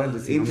tankar som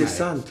ställdes inom mig.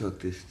 Intressant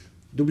faktiskt.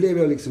 Då blev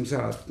jag liksom så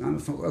här, att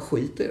jag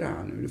skiter i det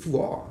här nu, det får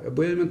vara. Jag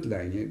bryr mig inte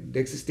längre, det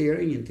existerar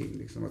ingenting.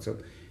 Liksom. Alltså,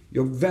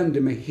 jag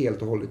vände mig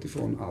helt och hållet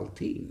ifrån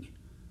allting.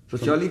 För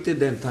jag har lite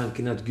den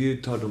tanken att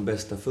Gud tar de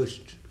bästa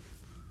först.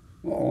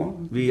 Ja.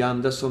 Vi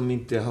andra som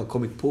inte har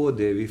kommit på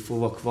det, vi får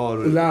vara kvar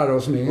och lära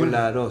oss mer. Och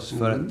lära oss,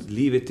 för att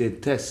livet är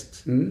ett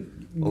test.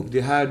 Och det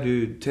är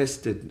här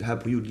testet, här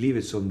på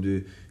jordlivet, som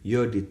du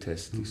gör ditt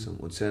test. Liksom.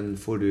 Och sen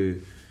får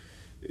du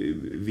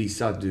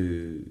visa att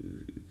du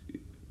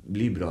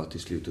blir bra till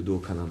slut, och då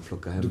kan han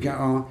plocka hem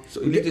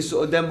så, lite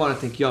så, den bara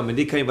tänker jag, men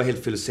det kan ju vara helt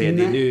fel att säga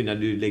det nu när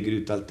du lägger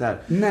ut allt det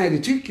här. Nej, det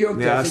tycker jag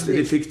inte. Men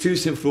det fick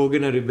 1000 frågor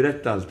när du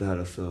berättade allt det här.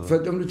 Alltså. För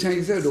att om du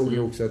tänker så här, Dogge,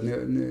 också, att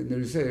när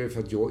du säger det, för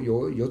att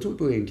jag tror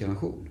på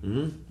reinkarnation.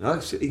 Ja,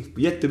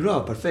 jättebra,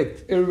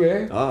 perfekt. Är du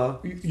med?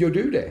 Ja. Gör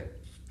du det?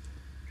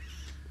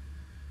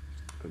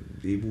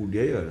 Det borde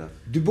jag göra.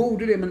 Du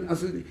borde det, men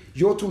alltså,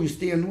 jag tror ju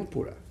stenhårt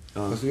på det.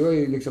 Alltså, jag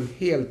är liksom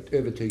helt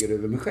övertygad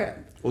över mig själv.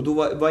 Och då,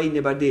 vad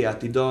innebär det?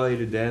 Att idag är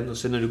du den, och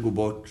sen när du går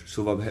bort,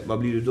 så vad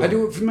blir du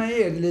då? För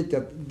mig är det lite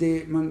att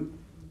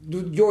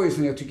jag är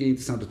sån, jag tycker det är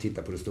intressant att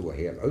titta på det stora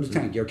hela. Och då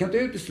tänker jag kan inte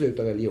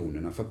utesluta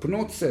religionerna, för på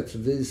något sätt så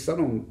visar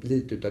de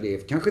lite utav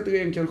det. Kanske inte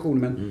reinkarnation,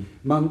 men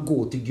man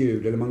går till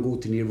Gud, eller man går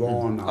till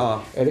nirvana.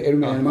 Är du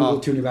med? Man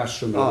går till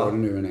universum, eller vad det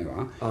nu är,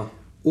 va?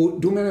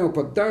 Och då menar jag på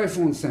att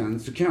därifrån sen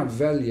så kan jag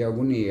välja att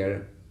gå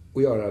ner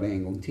och göra det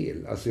en gång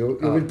till. Alltså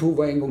jag vill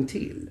prova en gång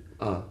till.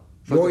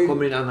 För att det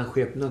kommer en annan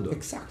skepnad då?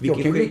 Exakt.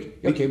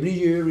 Jag kan bli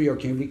djur, jag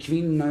kan bli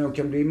kvinna, jag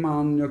kan bli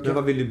man. Men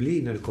vad vill du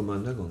bli när du kommer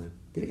andra gången?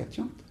 Det vet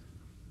jag inte.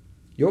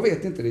 Jag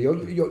vet inte det.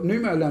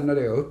 Numera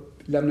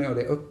lämnar jag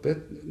det öppet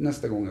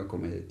nästa gång jag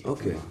kommer hit. Liksom.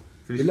 Okej.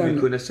 För du skulle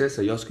kunna säga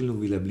så här, jag skulle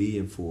nog vilja bli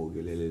en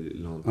fågel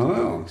eller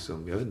någonting.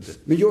 Liksom. Jag vet inte.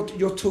 Men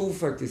jag tror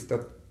faktiskt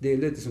att det är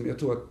lite som, jag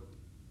tror att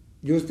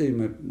just i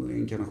med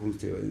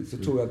inkarnationsteorin så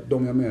tror jag att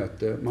de jag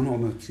möter, man har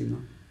mötts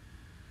innan.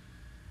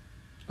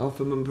 Ja,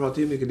 för man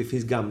pratar ju mycket, det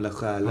finns gamla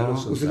själar och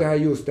sånt. Och så det här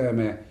just det här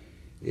med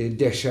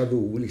déjà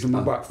vu. Liksom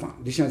man bara, fan,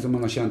 det känns som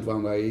man har känt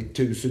varandra i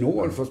 1000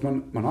 år, fast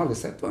man har aldrig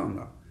sett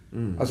varandra.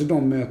 Alltså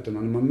de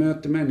mötena, när man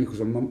möter människor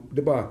som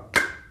det bara...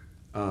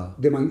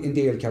 Det man en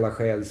del kallar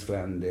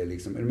själsfrände,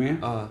 liksom. Är du med?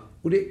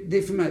 Och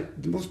det för mig,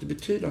 det måste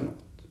betyda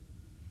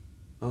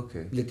något.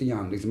 Okay. Lite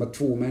grann, liksom att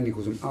två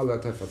människor som aldrig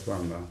har träffat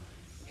varandra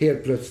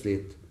helt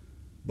plötsligt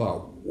bara,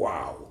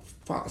 wow,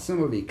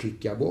 fasen vad vi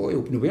klickar bra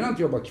ihop. Nu menar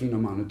inte jag bara kvinna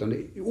och man, utan det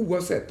är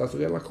oavsett, alltså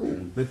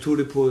relation. Men tror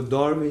du på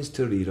Darwins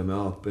teori då, med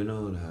aporna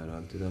och det här?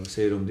 Allt det där? Vad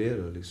säger du om det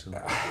då, liksom?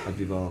 Att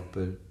vi var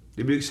apor?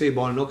 Det brukar säga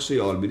barnen också i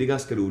Alby, det är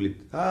ganska roligt.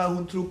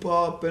 Hon tror på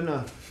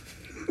aporna.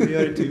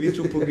 Vi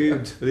tror på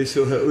Gud. Det är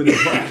så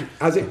underbart.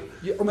 Alltså,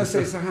 om jag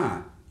säger så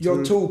här.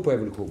 Jag tror på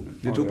evolutionen.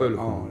 Du tror på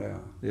evolutionen? Ja,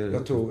 det är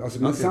jag tror.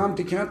 Alltså, men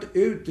samtidigt kan jag inte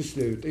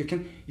utesluta.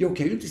 Jag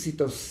kan ju inte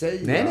sitta och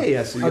säga... Nej,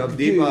 alltså,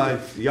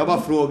 jag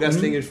bara frågar,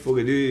 slänger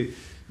frågor. Är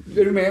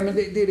du med?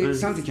 Men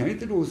samtidigt kan jag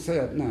inte då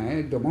säga att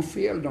nej, de har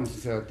fel, de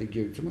som säger att det är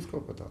Gud som har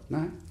skapat allt.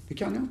 Nej, det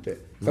kan jag inte.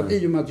 För att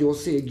i och med att jag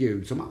ser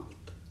Gud som allt.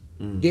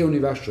 Det är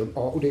universum,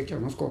 och det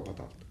kan ha skapat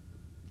allt.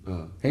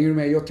 Hänger du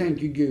med?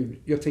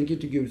 Jag tänker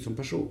inte Gud som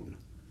person.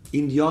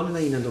 Indianerna,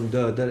 innan de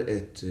dödar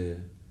ett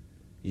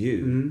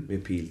djur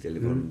med pilt eller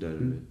vad de dödar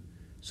med,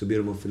 så ber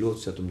de om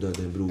förlåtelse att de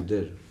dödar en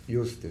broder.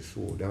 Just det,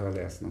 så. Det har jag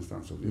läst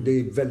någonstans. Det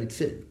är väldigt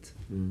fint.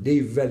 Det är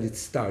ju väldigt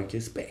stark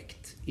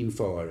respekt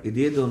inför... Är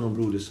det då någon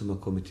broder som har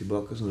kommit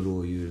tillbaka som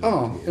rådjur?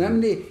 Ja,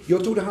 men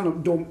jag tror det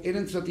handlar om... Är det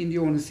inte så att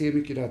indianer ser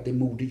mycket där att det är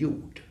moder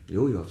jord?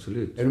 Jo,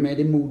 absolut. Är du med?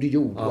 Det är moder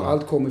jord. Och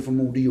allt kommer från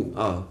moder jord.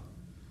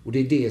 Och det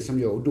är det som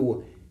gör... Och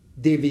då,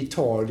 det vi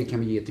tar, det kan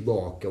vi ge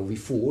tillbaka. Och vi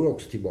får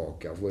också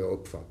tillbaka, vad jag har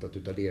uppfattat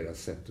utav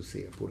deras sätt att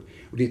se på det.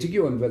 Och det tycker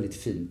jag är en väldigt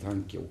fin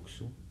tanke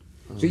också.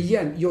 Så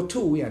igen, jag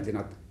tror egentligen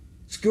att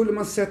skulle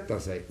man sätta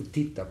sig och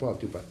titta på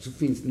alltihopa, så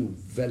finns det nog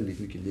väldigt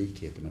mycket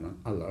likheter mellan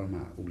alla de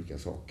här olika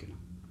sakerna.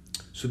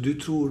 Så du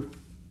tror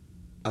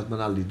att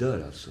man aldrig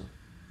dör alltså?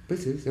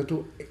 Precis, jag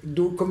tror...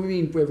 Då kommer vi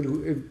in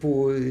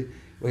på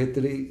vad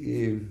heter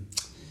det?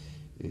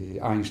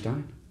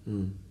 Einstein.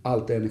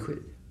 Allt är energi.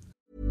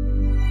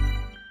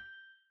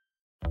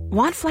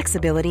 Want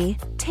flexibility?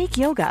 Take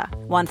yoga.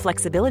 Want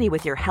flexibility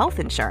with your health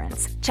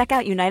insurance? Check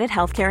out United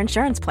Healthcare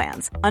Insurance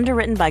Plans.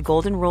 Underwritten by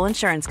Golden Rule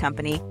Insurance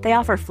Company, they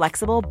offer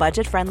flexible,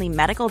 budget-friendly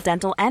medical,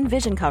 dental, and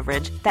vision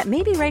coverage that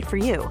may be right for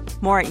you.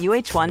 More at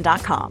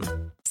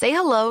uh1.com. Say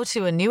hello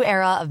to a new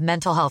era of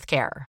mental health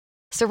care.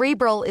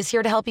 Cerebral is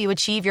here to help you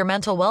achieve your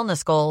mental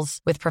wellness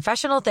goals with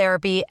professional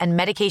therapy and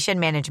medication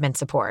management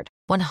support.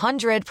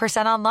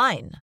 100%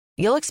 online.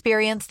 You'll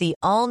experience the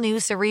all-new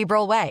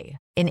Cerebral Way,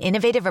 an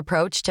innovative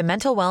approach to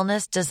mental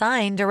wellness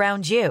designed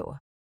around you.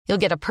 You'll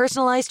get a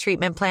personalized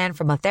treatment plan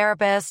from a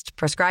therapist,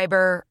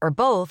 prescriber, or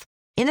both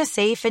in a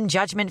safe and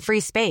judgment-free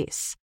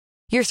space.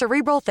 Your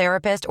Cerebral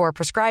therapist or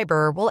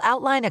prescriber will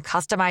outline a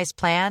customized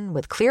plan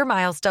with clear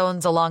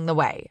milestones along the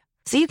way,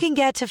 so you can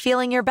get to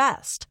feeling your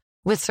best.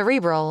 With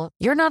Cerebral,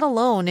 you're not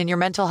alone in your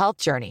mental health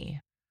journey.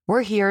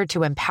 We're here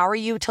to empower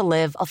you to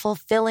live a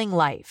fulfilling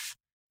life.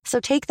 So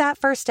take that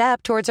first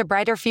step towards a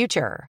brighter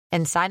future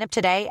and sign up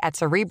today at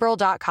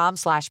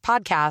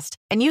Cerebral.com/podcast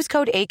and use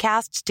code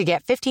ACAST to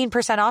get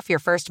 15% off your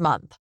first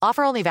month.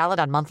 Offer only valid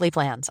on monthly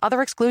plans.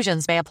 Other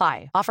exclusions may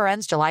apply. Offer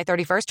ends July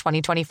 31st,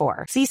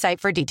 2024. See site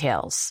for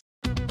details.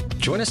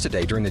 Join us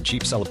today during the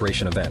Jeep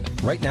Celebration event.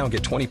 Right now,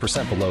 get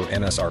 20% below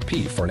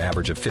MSRP for an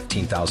average of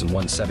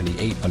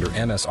 $15,178 under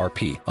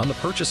MSRP on the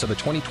purchase of a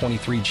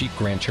 2023 Jeep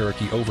Grand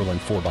Cherokee Overland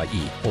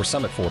 4xE or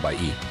Summit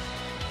 4xE.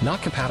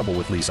 Not compatible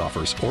with lease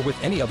offers or with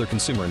any other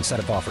consumer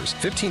incentive offers.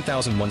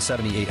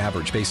 $15,178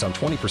 average based on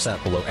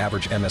 20% below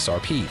average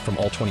MSRP from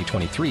all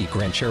 2023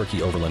 Grand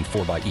Cherokee Overland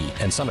 4xE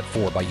and Summit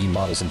 4xE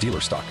models in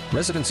dealer stock.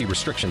 Residency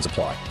restrictions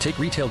apply. Take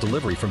retail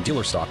delivery from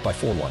dealer stock by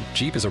 4/1.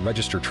 Jeep is a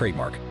registered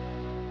trademark.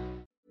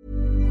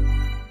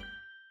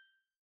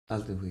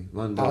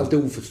 Allt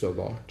är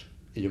oförstörbart.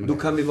 Då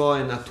kan vi vara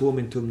en atom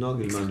i en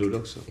tumnagel med andra ord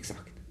också.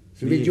 Exakt.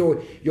 Så vi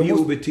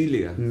är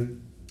obetydliga.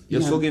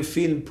 Jag såg en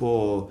film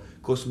på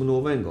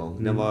Cosmonova en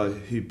gång. Den var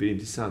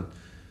hyperintressant.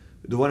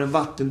 Då var det en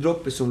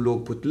vattendroppe som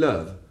låg på ett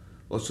löv.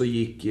 Och så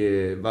gick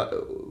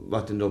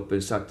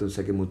vattendroppen sakta och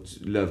säkert mot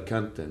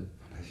lövkanten.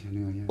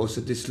 Och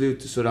så till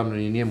slut så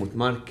ramlade den ner mot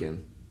marken.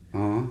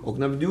 Och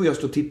när du och jag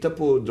står och tittar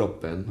på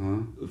droppen,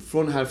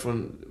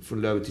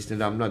 från lövet tills den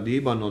ramlade, det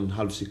är bara någon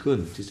halv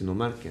sekund tills den når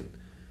marken.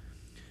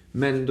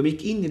 Men de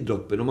gick in i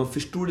droppen och man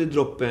förstod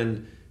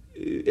droppen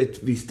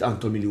ett visst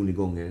antal miljoner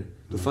gånger.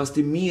 Då fanns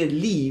det mer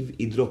liv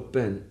i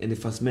droppen än det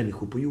fanns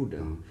människor på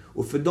jorden.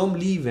 Och för de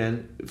liven,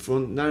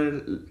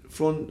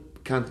 från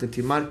kanten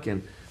till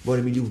marken, var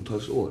det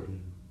miljontals år.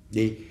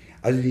 Det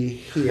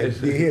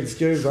är helt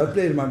skruvat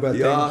blir det man börjar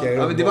tänka.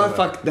 Ja, men det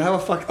här var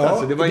fakta.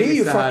 Alltså. Det var det är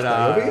ju så här,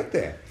 fakta, jag vet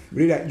det.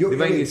 Det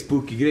var ingen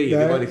spooky grej.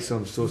 Det var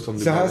liksom så som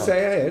det så här var.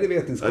 Säger jag, det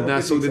vetenskapligt. När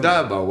jag såg det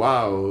där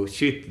bara, wow,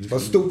 shit.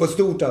 Vad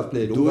stort allt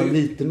blir då, vad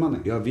liten man är.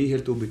 Ja, vi är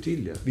helt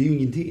obetydliga. Vi är ju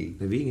ingenting.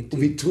 Nej, vi är ingenting.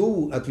 Och vi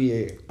tror att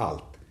vi är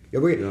allt.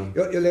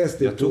 Jag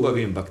läste jag tror bara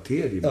vi är en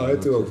bakterie. Ja,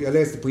 jag tror också. Jag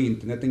läste på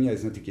internet en grej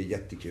som jag tycker är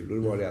jättekul. Och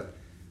det var det att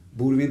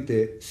Borde vi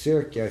inte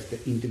söka efter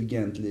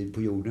intelligent liv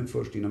på jorden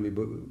först innan vi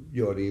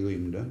gör det i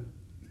rymden?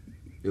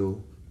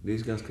 Jo, det är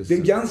ganska sant. Det är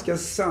en ganska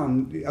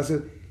sann, alltså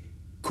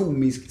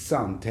komisk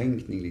sann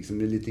tänkning liksom,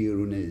 med lite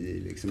ironi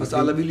i. Liksom. Fast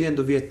alla vill ju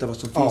ändå veta vad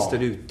som finns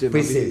där ute.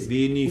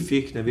 Vi är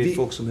nyfikna, vi är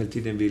folk som hela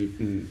tiden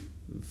vill...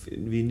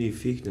 Vi är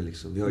nyfikna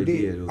liksom, vi har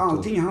idéer.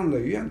 Allting handlar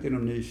ju egentligen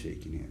om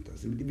nyfikenhet.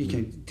 Alltså, vi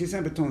kan till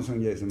exempel ta en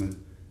sån grej som en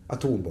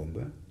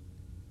atombomber.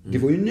 Det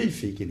var ju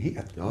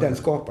nyfikenhet. Den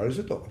skapades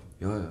utav.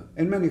 Ja.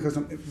 En människa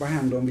som, vad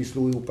händer om vi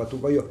slår ihop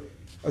atombomber?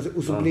 Alltså,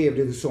 och så blev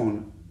det ett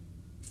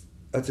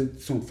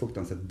sånt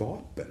fruktansvärt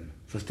vapen.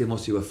 Fast det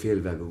måste ju vara fel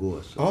väg att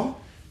gå. Så. Ja.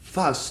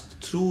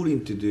 Fast tror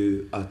inte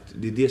du att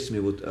det är det som är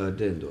vårt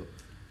öde ändå?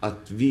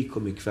 Att vi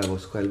kommer kväva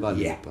oss själva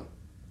allihopa?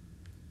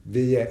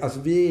 Vi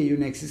är ju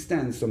en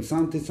existens som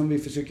samtidigt som vi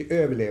försöker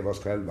överleva oss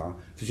själva,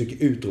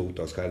 försöker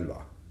utrota oss själva.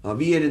 Ja,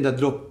 vi är den där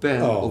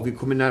droppen och vi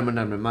kommer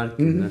närmare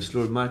marken. När det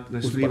slår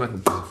marken,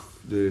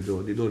 det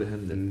är då det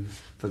händer.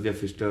 För att vi har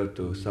förstört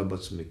och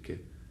sabbat så mycket.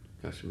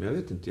 Kanske, men jag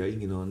vet inte, jag har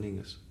ingen aning.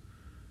 Alltså.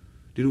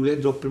 Det roliga är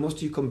att droppen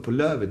måste ju komma på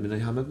lövet, men den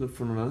har hamnat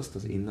från någon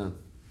annanstans innan.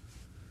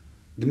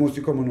 Det måste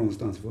ju komma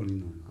någonstans från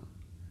innan.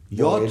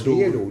 Jag tror...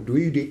 det då? Då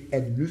är ju det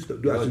ännu större.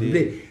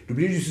 Då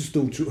blir det ju så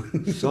stort.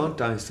 Sa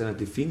inte Einstein att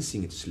det finns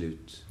inget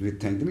slut? Vi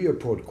tänkte vi gör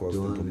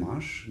podcasten på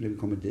Mars när vi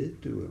kommer dit,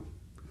 du och jag.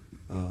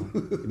 Ja.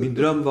 Min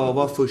dröm var att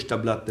vara första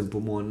blatten på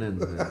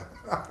månen.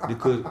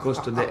 Det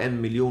kostade 1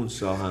 miljon,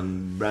 sa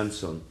han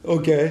Branson.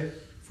 Okej,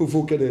 får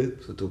åka dit.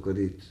 Så att åka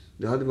dit.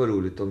 Det hade varit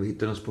roligt om vi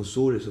hittade några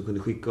sponsorer som kunde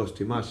skicka oss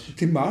till Mars.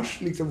 Till Mars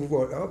liksom?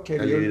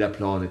 Eller det där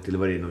planet, eller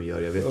vad det är de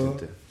gör, jag vet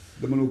inte.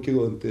 Där man åker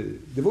runt i.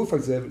 Det var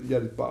faktiskt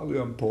jävligt ball att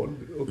göra en podd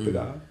uppe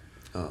där.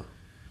 Ja.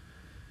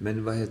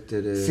 Men vad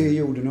heter det? Se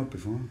jorden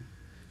uppifrån.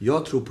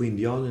 Jag tror på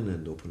indianerna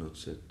ändå på något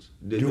sätt.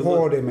 Du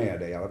har det med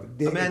dig.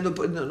 Men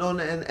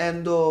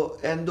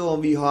ändå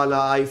om vi har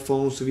alla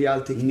iPhones och vi har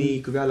all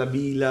teknik och vi har alla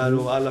bilar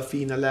och alla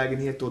fina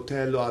lägenheter,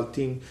 hotell och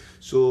allting.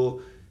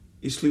 Så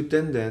i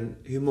slutändan,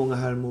 hur många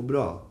här mår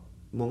bra?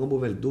 Många mår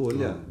väldigt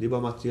dåliga. Det är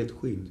bara materiellt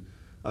skit.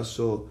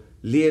 Alltså,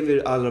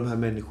 lever alla de här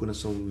människorna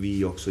som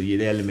vi också,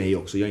 eller mig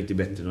också, jag är inte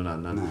bättre än någon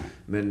annan. Nej.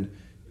 Men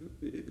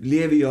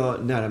lever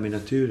jag nära med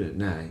naturen?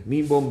 Nej.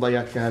 Min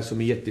bombarjacka här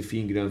som är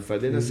jättefin grönfärg,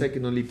 den har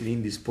säkert någon liten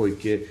indisk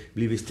pojke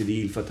blivit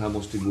steril för att han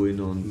måste gå i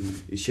någon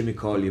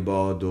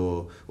kemikaliebad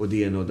och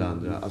det ena och det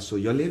andra. Alltså,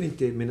 jag lever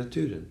inte med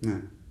naturen. Nej.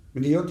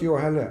 Men det gör inte jag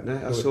heller.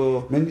 Nej,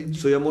 alltså,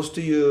 så jag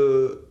måste ju...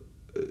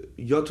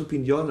 Jag tror på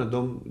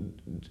indianerna,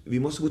 vi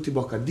måste gå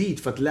tillbaka dit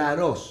för att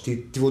lära oss.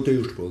 Till vårt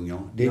ursprung,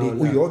 ja.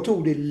 Och jag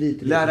tror det är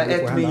lite... Lära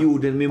ett med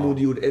jorden, med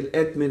moder jord,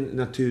 ett med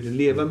naturen,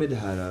 leva med det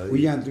här. Och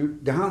egentligen,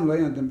 det handlar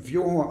egentligen, för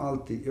jag har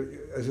alltid,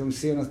 alltså de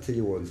senaste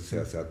 10 åren så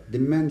säger jag så att det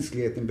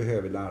mänskligheten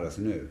behöver lära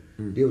sig nu,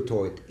 det är att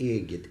ta ett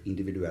eget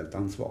individuella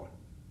ansvar.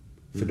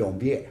 För dem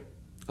vi är.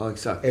 Ja,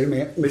 exakt. Är du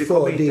med? Och men det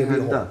kommer inte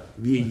hända.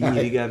 Vi är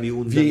giriga, vi är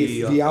onda,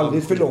 vi är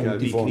alldeles för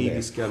långt ifrån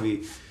krigiska, det.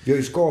 Vi har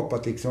ju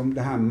skapat liksom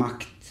det här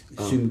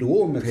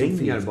maktsyndromet som finns.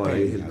 Pengar bara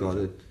är helt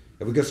galet.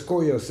 Jag brukar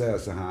skoja och säga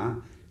så här.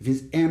 Det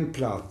finns en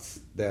plats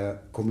där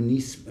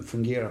kommunism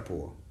fungerar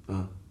på.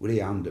 Och det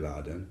är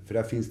andevärlden. För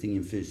där finns det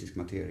ingen fysisk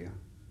materia.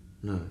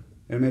 Nej.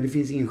 Men det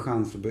finns ingen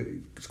chans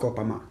att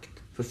skapa makt.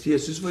 Fast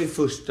Jesus var ju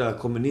första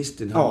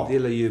kommunisten. Han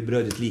delar ju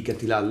brödet lika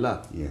till alla.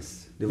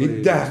 Yes.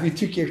 Vi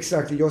tycker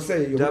exakt. Jag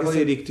säger, där var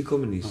ju riktig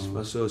kommunism.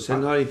 Alltså,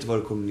 sen har det inte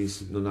varit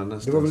kommunism någon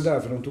annanstans. Det var väl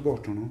därför de tog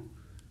bort honom.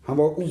 Han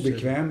var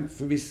obekväm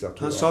för vissa.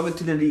 Han sa väl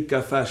till den rika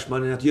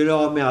affärsmannen att göra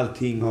av med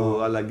allting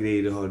och alla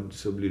grejer du har,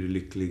 så blir du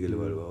lycklig eller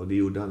vad det var. Och det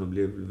gjorde han och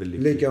blev väldigt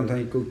lycklig. Likadant han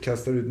gick och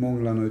kastade ut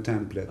månglarna ur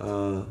templet.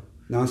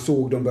 När han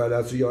såg dem började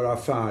alltså göra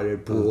affärer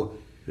på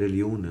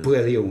religionen.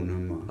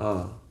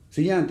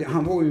 Så egentligen,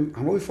 han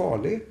var ju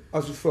farlig.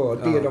 Alltså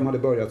för det de hade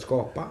börjat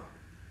skapa.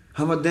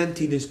 Han var den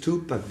tidens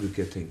Tupac,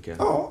 brukar jag tänka.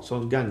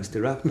 Som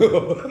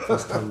gangsterrapper.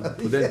 Fast han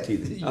på den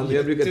tiden. Ja, men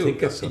jag brukar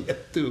tänka så.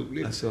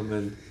 Alltså,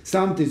 men...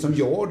 Samtidigt som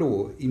jag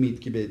då i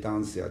mitt gebit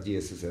anser att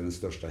Jesus är den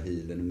största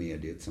healen och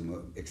mediet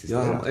som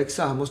existerar. Ja,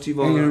 exakt. Han måste ju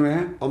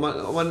vara...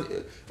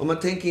 Om man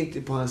tänker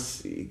inte på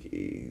hans...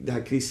 Det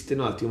här kristen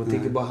och allting. Om man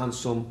tänker bara han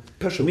som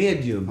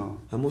medium. Ja.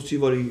 Han måste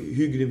ju vara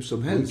hur grym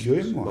som helst.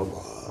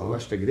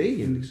 Värsta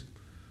grejen liksom.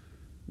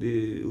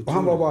 Och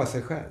han var bara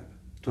sig själv.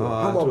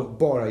 Han var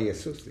bara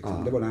Jesus.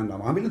 Liksom. Det var det enda.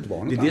 Han ville inte vara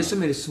något annat. Det är det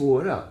som är det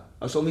svåra.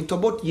 Alltså om vi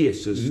tar bort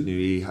Jesus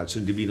nu så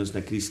det blir någon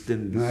sån här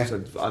kristen så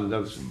att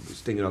andra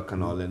stänger av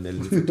kanalen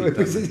eller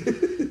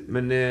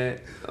men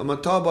om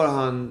man tar bara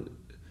han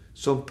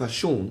som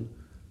person,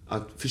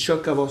 att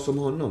försöka vara som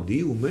honom, det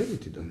är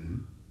omöjligt idag.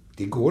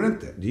 Det går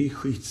inte. Det är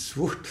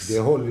skitsvårt. Det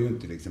håller ju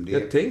inte liksom. Jag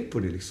har tänkt på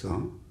det liksom.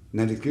 Ja.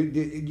 Nej,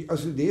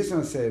 det är som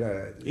jag säger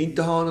där.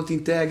 Inte ha något,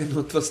 inte äga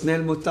något, vara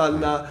snäll mot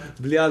alla,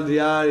 bli aldrig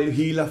arg,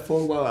 hila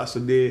folk. Alltså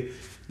det är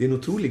en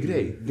otrolig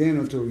grej. Det är en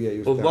otrolig grej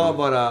just och var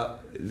bara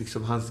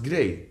liksom hans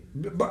grej.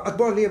 Att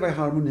bara leva i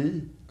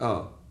harmoni.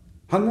 Ja.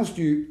 Han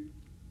måste ju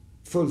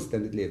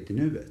fullständigt leva i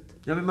nuet.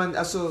 Ja, men man,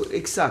 alltså,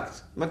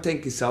 exakt. Man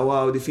tänker så här,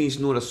 wow, det finns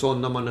några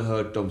sådana man har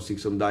hört om,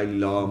 liksom Dalai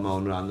Lama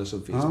och några andra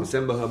som finns. Men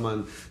sen behöver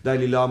man,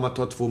 Dalai Lama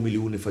tar 2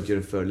 miljoner för att göra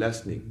en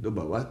föreläsning. Då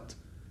bara, what?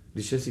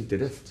 Det känns inte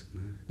rätt.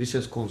 Det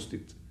känns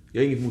konstigt.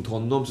 Jag har inget mot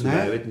honom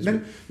sådär, jag vet inte.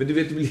 Men du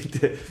vet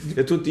lite,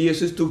 jag tror inte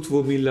Jesus tog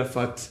 2 miljoner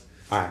för att...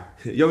 Nej.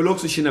 Jag vill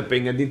också tjäna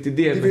pengar, det är inte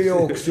det. Det vill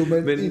jag också,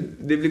 men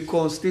det blir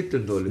konstigt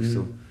ändå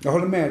liksom. Jag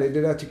håller med dig,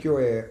 det där tycker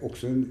jag är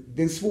också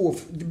det är svår,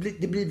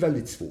 det blir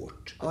väldigt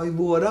svårt. Ja, i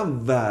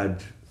våran värld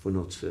på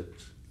något sätt.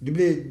 Det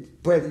blir,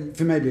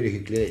 för mig blir det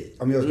hyckleri.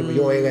 Om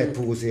jag är rätt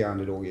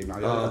provocerande då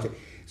ibland.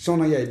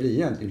 Sådana grejer blir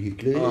egentligen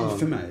hyckleri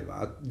för mig. Va?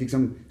 Att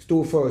liksom stå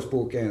och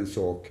förespråka en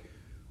sak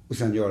och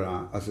sen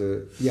göra, alltså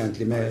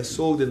egentligen med... Jag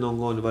såg det någon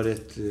gång, det var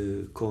rätt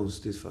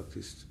konstigt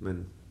faktiskt.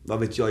 Men vad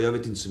vet jag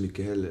vet inte så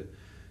mycket heller.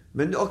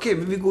 Men okej,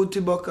 men vi går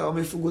tillbaka, om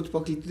vi får gå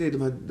tillbaka lite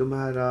till de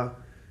här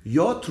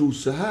jag tror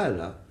så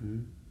här.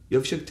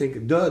 Jag försöker tänka,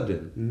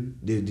 döden,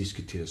 det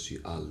diskuteras ju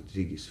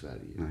aldrig i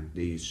Sverige. Nej.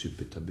 Det är ju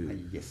supertabu.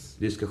 Yes.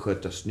 Det ska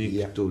skötas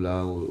snyggt och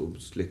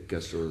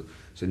släckas och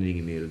sen är det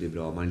inget mer och det är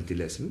bra. Man är inte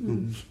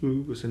ledsen.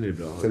 Och sen är det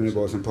bra. Sen är det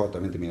bra, sen pratar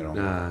vi inte mer om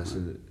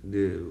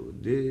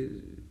det.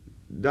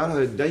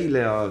 Där gillar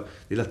jag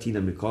det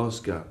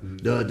latinamerikanska.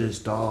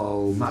 Dödens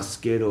dag och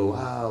masker och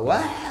wow,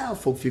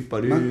 folk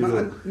flippar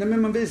ur. Nej,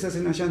 men man visar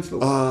sina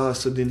känslor.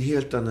 Så det är en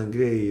helt annan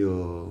grej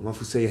och man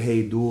får säga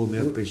hej då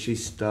med öppen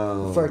kista.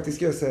 Och... Faktiskt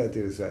ska jag säga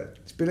till dig så här.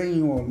 Det spelar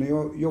ingen roll när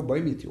jag jobbar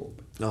i mitt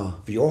jobb.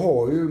 För jag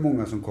har ju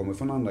många som kommer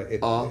från andra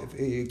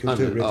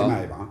kulturer till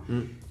mig. Va?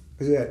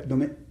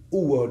 De är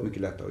oerhört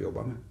mycket lättare att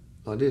jobba med.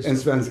 Ja, det är så. Än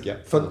svenska.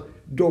 För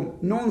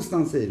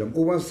någonstans i dem,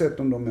 oavsett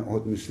om de har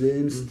ett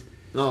muslimskt,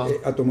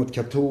 att de har ett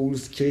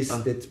katolskt,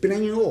 kristet, spelar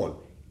ingen roll.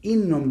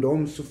 Inom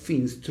dem så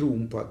finns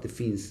tron på att det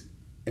finns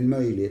en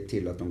möjlighet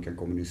till att de kan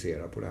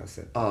kommunicera på det här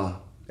sättet.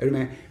 Är du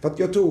med? För att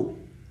jag tror,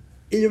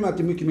 i och med att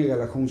det är mycket mer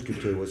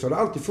relationskulturer, så har det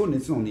alltid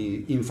funnits någon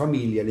i en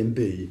familj eller en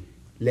by,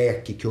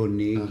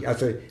 läkekunnig,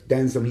 alltså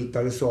den som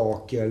hittade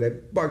saker eller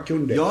bara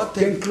kunde.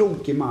 Den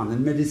kloke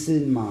mannen,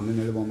 medicinmannen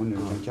eller vad man nu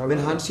kan kalla det.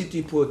 Men han sitter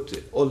ju på ett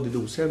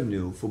ålderdomshem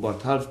nu och får bara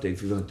ett halvt ägg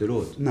för vi har inte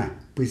råd. Nej,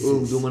 precis.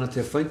 Ungdomarna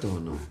träffar inte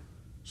honom.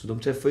 Så de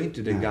träffar ju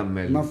inte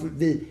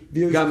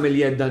den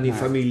gammelgäddan i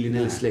familjen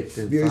eller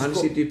släkten. För han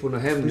sitter ju på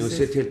något hem nu och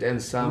sitter helt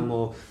ensam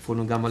och får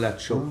någon gammal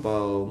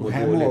ärtsoppa och mår dåligt.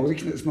 Hem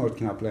har vi snart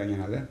knappt längre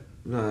heller.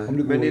 Nej,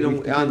 men i de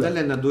andra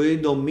länderna då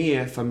är de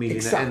med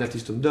familjerna ända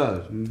tills de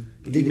dör.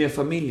 Det är med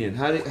familjen.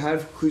 Här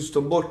skjuts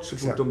de bort så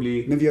fort de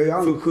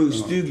blir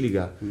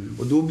funktionsdugliga.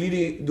 Och då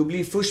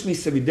blir först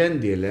missar vi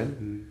den delen.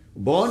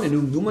 Barnen,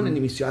 ungdomarna,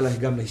 ni missar ju alla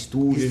gamla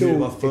historier,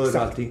 vad för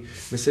allting.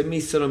 Men sen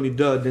missar de ju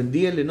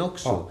döden-delen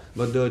också.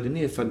 Vad döden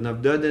är. För när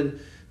döden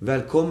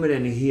väl kommer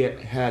den i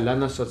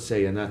hälarna så att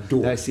säga, när det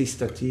här är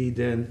sista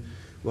tiden.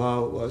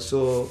 Wow,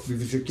 alltså,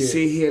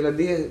 se hela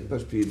det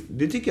perspektivet.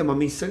 Det tycker jag man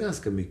missar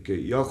ganska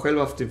mycket. Jag har själv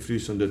haft en fru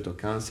som dött av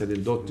cancer,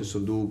 en dotter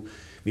som dog.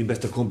 Min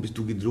bästa kompis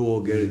tog i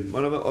droger.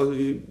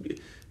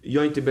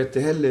 Jag är inte bättre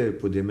heller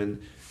på det, men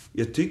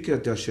jag tycker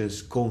att det har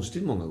känts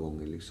konstigt många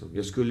gånger. Liksom.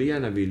 Jag skulle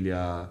gärna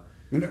vilja...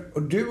 Men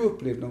har du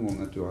upplevt någon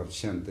gång att du har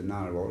känt en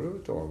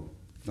närvaro av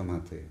de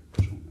här 3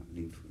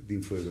 personerna?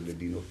 Din fru eller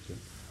din dotter?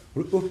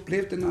 Har du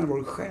upplevt en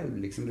närvaro själv?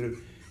 Liksom,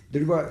 där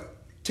du bara...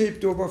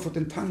 Typ du har bara fått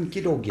en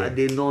tanke, Dogge. Ja,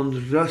 det är någon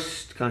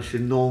röst kanske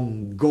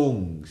någon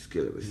gång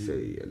skulle jag väl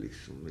säga.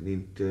 Liksom. Men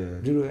inte...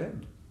 Blir du rädd?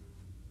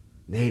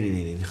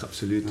 Nej,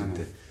 absolut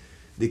inte.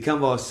 Det kan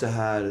vara så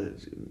här...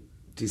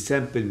 Till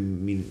exempel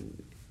min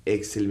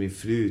ex eller min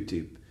fru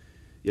typ.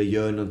 Jag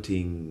gör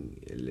någonting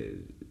eller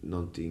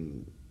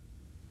någonting...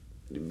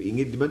 Det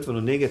behöver inte vara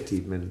något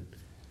negativt, men...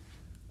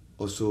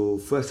 Och så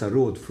får jag så här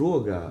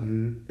rådfråga.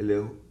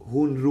 Eller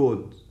hon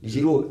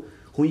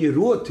ger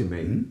råd till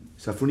mig.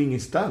 Så från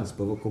ingenstans.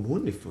 Bara, var kom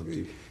hon ifrån?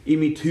 Typ. I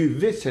mitt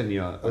huvud känner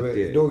jag att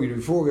det... Dogge,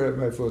 du frågade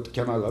mig förut,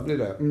 kan alla bli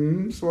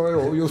där? Svarar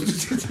jag. Just det,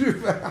 sitter du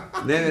med.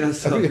 Nej, men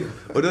alltså...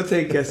 Och då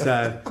tänker jag så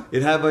här. Är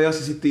det här vad jag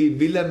ska sitta i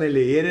bilden med?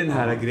 Eller är det den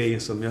här grejen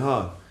som jag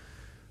har?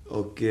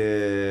 Och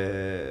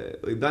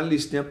ibland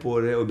lyssnar jag på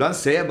det. Och ibland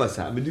säger jag bara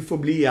så här. Men du får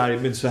bli arg,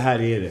 men så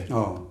här är det.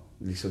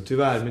 Liksom,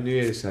 tyvärr, men nu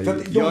är det så här.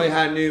 Jag är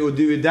här nu och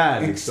du är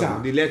där. Liksom.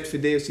 Det är lätt för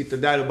dig att sitta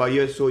där och bara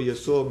gör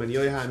så. Men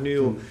jag är här nu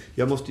och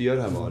jag måste göra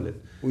det här valet.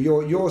 Och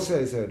jag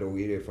säger så här då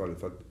i det fallet.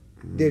 För att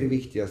det är det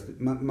viktigaste.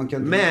 Man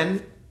kan... Men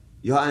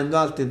jag har ändå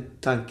alltid en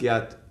tanke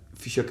att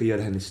försöka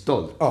göra henne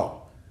stolt.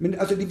 Ja. Men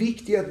alltså det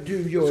viktiga är att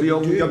du gör... Så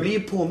jag blir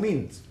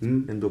påmind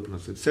ändå på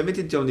något sätt. Sen vet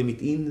inte jag om det är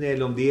mitt inre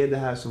eller om det är det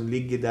här som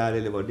ligger där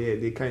eller vad det är.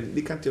 Det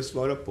kan inte jag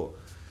svara på.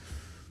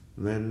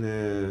 Men...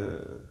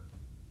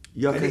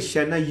 Jag kan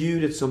känna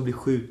djuret som blir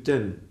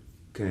skjuten.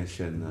 Kan jag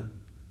känna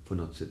på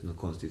något sätt, något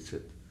konstigt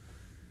sätt.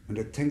 Men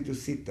jag tänkte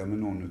sitta med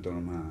någon av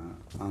de här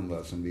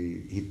andra som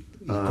vi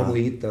kommer att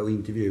hitta och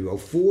intervjua.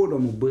 Och få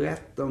dem att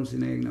berätta om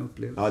sina egna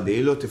upplevelser. Ja,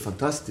 det låter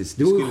fantastiskt.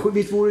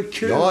 Visst vore det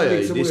kul? Ja,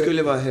 liksom, det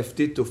skulle vara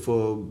häftigt att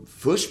få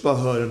först bara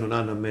höra någon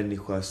annan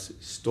människas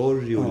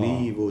story och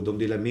liv. Och de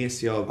delar med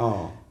sig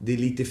av det är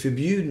lite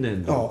förbjudna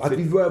ändå. Ja, att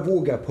vi börjar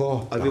våga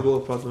prata. Att vi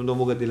vågar prata, men de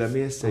vågar dela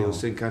med sig. Och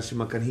sen kanske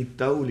man kan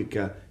hitta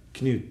olika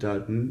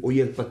knutar och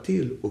hjälpa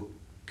till och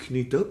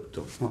knyta upp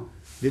dem. Ja,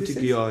 det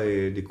tycker jag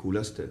är det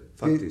coolaste,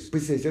 faktiskt.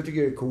 Precis, jag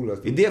tycker det är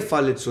coolast. I det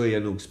fallet så är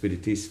jag nog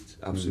spiritist,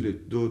 absolut.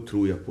 Då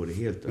tror jag på det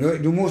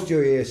helt. Då måste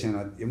jag erkänna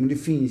att det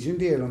finns ju en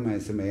del av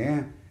mig som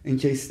är en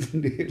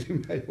kristen del i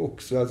mig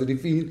också. Alltså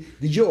det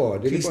gör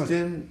det.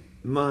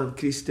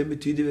 Kristen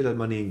betyder väl att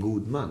man är en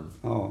god man?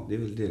 Ja, det är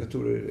väl det. Jag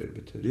tror det är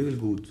det betyder. Det är väl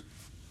god.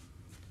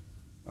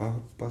 Jag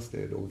hoppas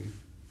det, Dogge.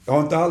 Jag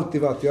har inte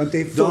alltid varit. Jag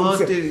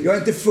är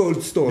inte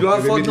fullt stolt. Du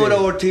har fått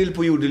några år till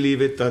på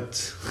jordelivet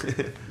att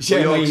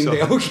känna in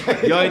det.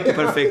 Okay. Jag är inte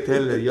perfekt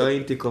heller. Jag är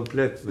inte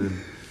komplett. Men...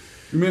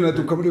 Du menar att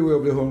då kommer du och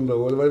jag bli 100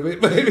 år?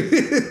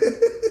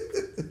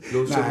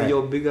 De som är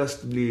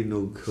jobbigast blir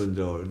nog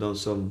 100 år. De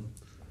som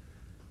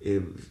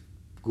är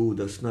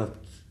goda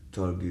snabbt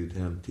tar Gud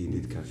hem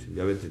tidigt kanske.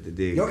 Jag vet inte.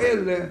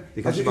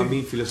 Det kanske var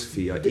min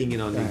filosofi. Jag har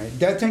ingen aning. Nej,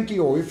 där tänker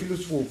jag ju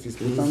filosofiskt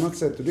på ett annat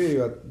sätt. Och det är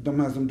ju att de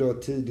här som dör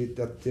tidigt,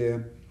 att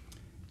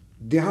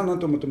det handlar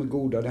inte om att de är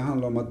goda. Det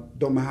handlar om att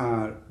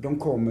de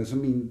kommer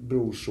som min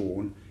brors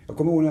son. Jag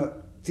kommer ihåg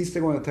sista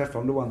gången jag träffade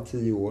honom, då var han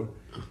 10 år.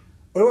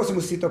 Och det var som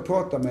att sitta och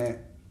prata med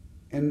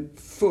en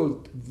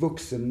fullt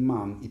vuxen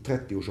man i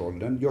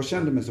 30-årsåldern. Jag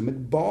kände mig som ett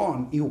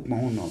barn ihop med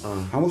honom.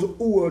 Han var så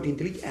oerhört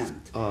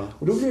intelligent.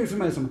 Och då blev det för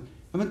mig som,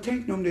 men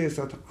tänk nu om det är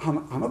så att han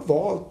har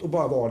valt att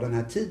bara vara den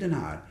här tiden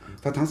här.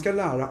 För att han ska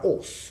lära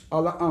oss,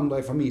 alla andra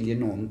i familjen,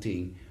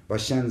 någonting. Vad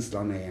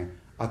känslan är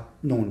att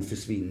någon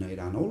försvinner i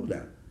den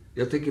åldern.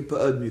 Jag tänker på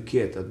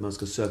ödmjukhet, att man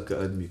ska söka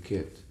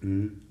ödmjukhet.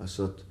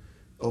 Alltså att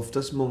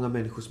oftast många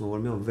människor som har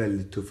varit med om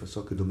väldigt tuffa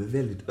saker, de är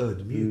väldigt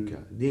ödmjuka.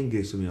 Det är en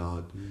grej som jag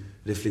har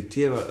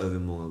reflekterat över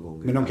många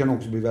gånger. Men de kan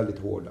också bli väldigt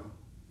hårda.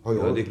 Har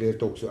jag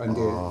upplevt också. En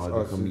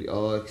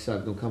del,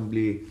 exakt. De kan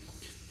bli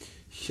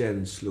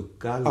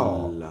känslokalla.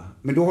 Ja,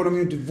 men då har de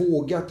ju inte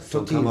vågat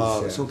ta till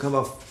sig. Som kan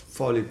vara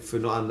farligt för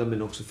några andra,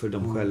 men också för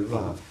dem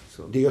själva.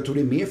 Så. Jag tror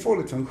det är mer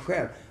farligt för en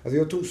själv. Alltså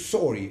jag tror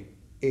sorg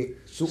är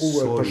så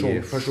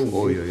oerhört personligt.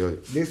 Oj.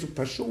 Det är så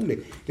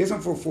personligt. Det är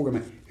som folk frågar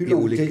mig,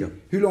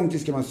 hur lång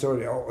tid ska man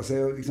sörja? Ja,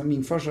 alltså,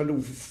 min farsa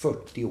dog för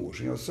 40 år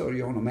sedan. Jag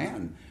sörjer honom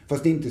än.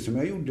 Fast det är inte som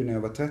jag gjorde när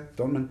jag var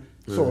 13. Men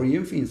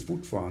sorgen finns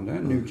fortfarande.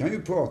 Nu kan jag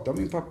ju prata om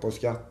min pappa och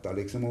skratta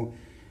liksom, och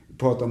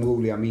prata om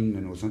roliga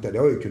minnen och sånt där. Det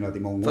har jag ju kunnat i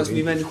många år. Fast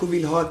vi människor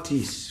vill ha ett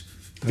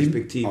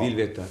tidsperspektiv, vill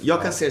veta.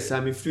 Jag kan säga så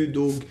här, min fru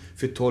dog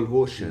för 12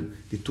 år sedan.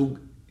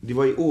 Det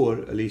var i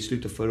år, eller i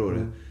slutet av förra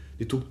året.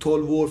 Det tog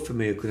 12 år för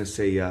mig att kunna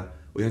säga,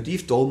 och jag har inte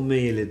gift om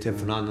mig eller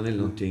träffat någon annan eller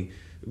någonting.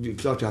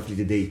 Klart jag har haft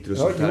lite dejter och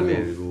sånt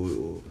där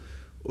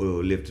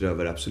och levt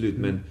över, absolut.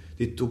 Men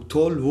det tog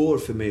 12 år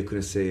för mig att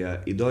kunna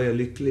säga, idag är jag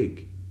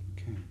lycklig.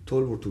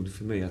 12 år tog det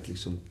för mig att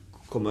liksom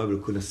komma över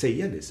och kunna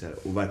säga det så här,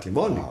 och verkligen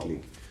vara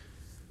lycklig.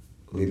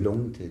 Det är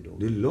lång tid då.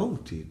 Det är lång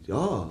tid,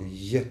 ja. Det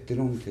är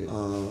jättelång tid.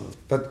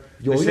 För att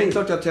men sen är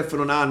klart jag träffar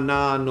någon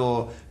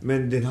annan,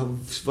 men den har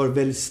varit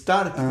väldigt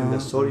stark, den där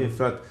sorgen.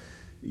 För att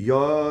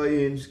jag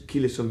är en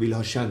kille som vill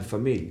ha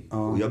kärnfamilj.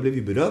 Och jag blev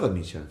ju berövad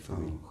min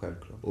kärnfamilj.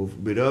 Självklart. Och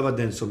berövad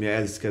den som jag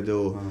älskade.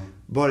 Och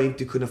bara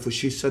inte kunna få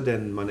kyssa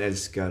den man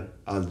älskar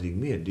aldrig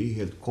mer. Det är ju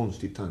helt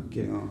konstig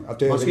tanke.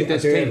 Man ska inte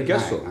ens tänka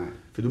så. Nej.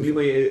 För då blir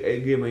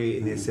man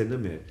ju ner ännu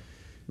mer.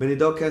 Men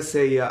idag kan jag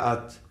säga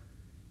att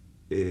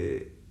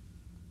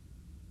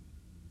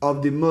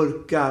av det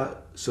mörka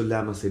så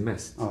lär man sig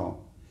mest.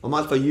 Om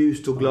allt var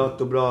ljust och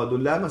glatt och bra, då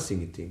lär man sig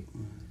ingenting.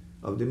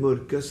 Av det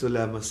mörka så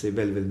lär man sig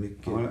väldigt, väldigt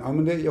mycket. Ja,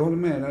 men jag håller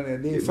med dig.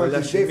 Det är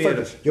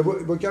faktiskt, jag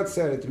brukar alltid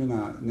säga det till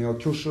när jag har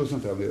kurser och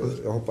sånt där.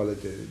 Jag hoppar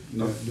lite.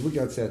 Du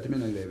brukar alltid säga till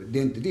mina elever, det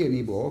är inte det ni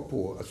är bra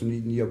på. Alltså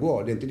ni gör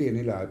bra, det är inte det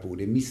ni lär på.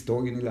 Det är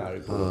misstagen ni lär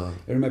på.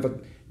 Är du med på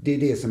att det är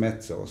det som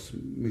etsar oss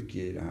mycket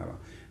i det här. Va?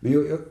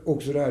 Men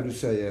också det här du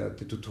säger att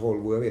det tog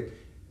 12 år. Jag vet.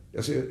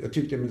 Alltså, jag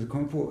tyckte att jag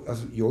kom på,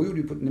 alltså, jag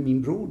gjorde ju när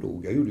min bror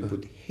dog, jag gjorde det på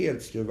ett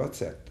helt skruvat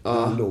sätt.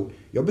 Han dog.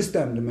 Jag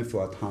bestämde mig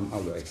för att han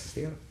aldrig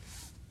existerade.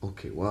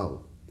 Okej, wow.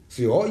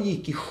 Så jag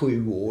gick i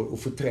 7 år och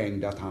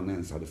förträngde att han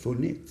ens hade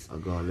funnits.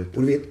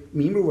 Och du vet,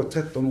 min bror var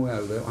 13 år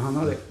äldre och han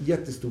hade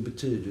jättestor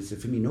betydelse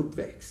för min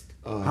uppväxt.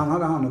 Han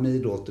hade hand om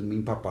idrotten,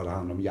 min pappa hade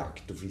hand om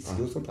jakt och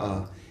fiske och sånt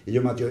där. I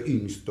och med att jag är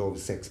yngst av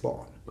 6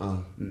 barn.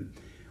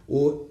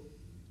 Och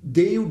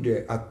det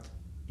gjorde att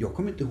jag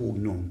kommer inte ihåg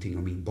någonting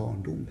om min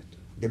barndom.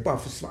 Det bara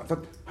försvann. För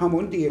att han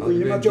var en del. Och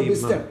i och med att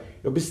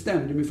jag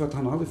bestämde mig för att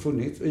han aldrig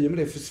funnits. Och i och med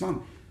det försvann.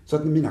 Så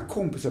att när mina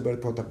kompisar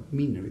började prata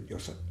minnen,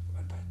 jag sa,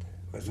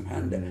 vad som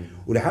hände.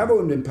 Och det här var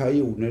under en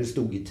period när det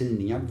stod i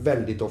tidningar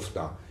väldigt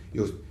ofta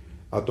just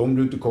att om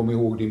du inte kommer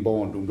ihåg din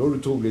barndom, då har du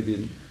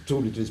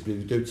troligtvis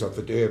blivit utsatt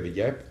för ett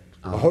övergrepp.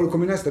 Har du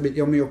kommit nästa bit?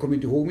 Ja, men jag kommer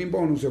inte ihåg min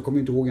barndom, så jag kommer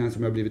inte ihåg ens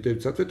om jag blivit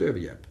utsatt för ett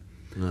övergrepp.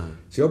 Nej.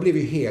 Så jag blev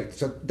ju helt,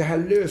 så att det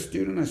här löste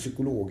ju den här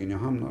psykologen jag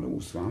hamnade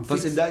hos.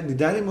 Fast det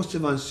där måste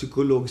vara en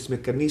psykologisk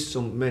mekanism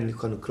som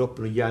människan och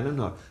kroppen och hjärnan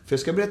har. För jag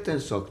ska berätta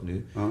en sak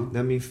nu.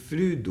 När min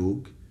fru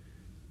dog,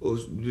 Och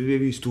det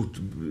blev ju stort,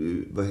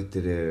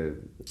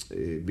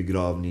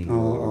 begravning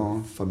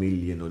och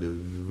familjen. Och det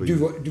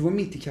var du var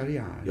mitt i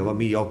karriären. Jag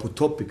var på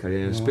topp i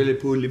karriären. Jag spelade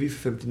på Ullevi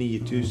för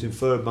 59 000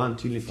 förband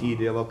tydligen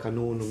tidigare. Jag var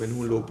kanon, men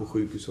hon låg på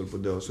sjukhus och på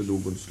dö och så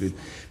dog hon till slut.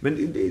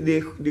 Men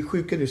det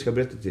sjuka du ska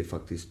berätta till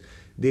faktiskt,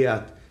 det är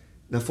att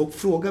när folk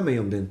frågar mig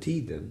om den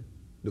tiden,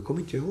 då kommer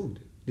inte jag ihåg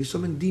det. Det är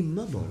som en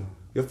dimma bara.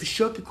 Jag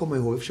försöker komma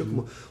ihåg,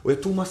 och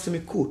jag tog massor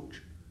med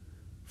kort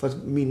för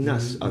att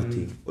minnas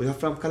allting. Och jag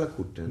framkallar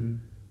korten.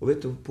 Och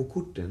vet du, på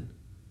korten,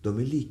 de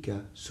är lika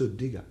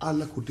suddiga.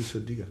 Alla kort är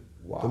suddiga.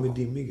 Wow. De är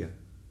dimmiga. Men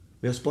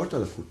jag har sparat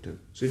alla korten.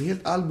 Så en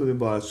helt album är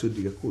bara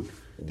suddiga kort.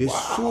 Det är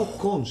så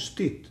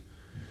konstigt.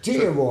 Det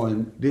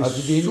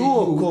är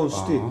så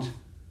konstigt. Ja,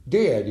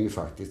 det är det ju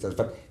faktiskt.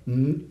 Alltså,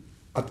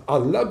 att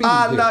alla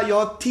bilder...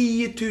 Jag har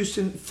 10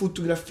 000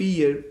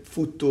 fotografier,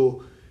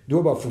 Du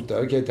har bara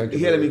fotat,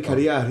 hela min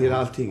karriär, hela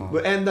allting.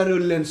 Enda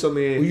rullen som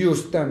är... Och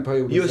just den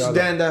perioden. Just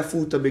den där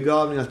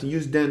fotobegravningen, allting.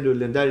 Just den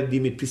rullen, där är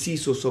dimmigt.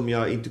 Precis så som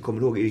jag inte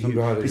kommer ihåg.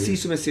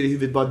 Precis som jag ser i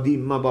huvudet, bara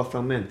dimma, bara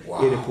framme.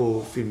 Wow. Är det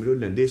på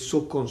filmrullen. Det är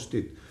så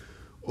konstigt.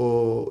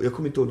 Och jag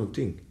kommer inte ihåg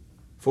någonting.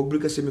 Folk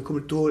brukar säga, men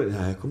kommer inte ihåg det?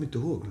 Nej, jag kommer inte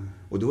ihåg.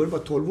 Och då var det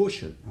bara 12 år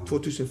sedan.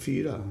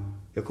 2004.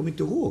 Jag kommer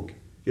inte ihåg.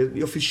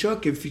 Jag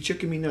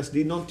försöker minnas.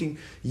 Det är någonting,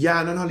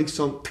 hjärnan har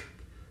liksom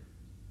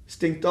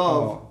stängt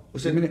av.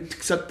 Och sen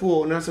satt på,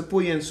 och när han satt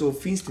på igen så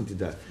finns det inte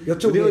där.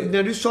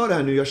 När du sa det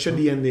här nu, jag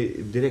kände igen det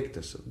direkt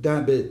alltså.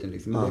 Den biten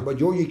liksom.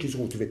 Jag gick ju så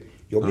hårt,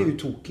 jag blev ju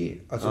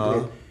tokig.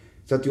 Alltså,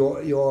 så att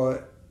jag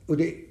och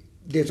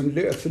det som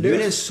lös. Det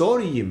är en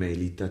sorg i mig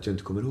lite att jag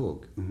inte kommer ihåg.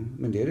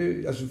 Men det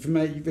är alltså för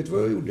mig, vet du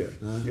vad jag gjorde?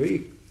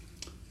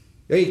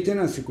 Jag gick till den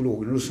här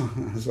psykologen och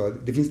han sa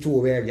att det finns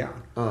 2 vägar.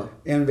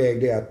 En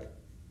väg är att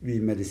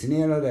vi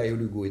medicinerar dig och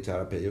du går i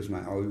terapi och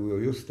så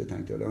just det,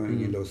 tänkte jag, det har jag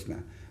ingen lust med.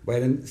 Vad är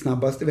den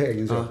snabbaste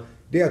vägen? Så?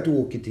 Det är att du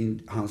åker till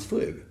hans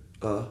fru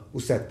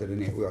och sätter dig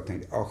ner. Och jag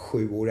tänkte,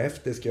 7 år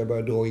efter ska jag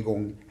börja dra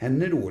igång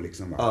henne då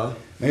liksom.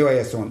 Men jag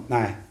är sån,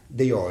 nej,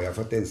 det gör jag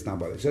för att det är en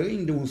snabbare. Så jag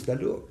ringde och hon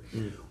ställde upp.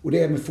 Och det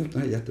är med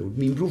foton jätteroligt.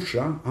 Min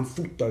brorsa, han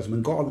fotade som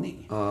en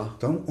galning.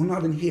 Så hon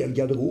hade en hel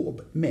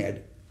garderob med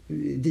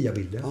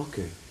diabilder.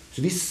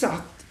 Så vi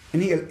satt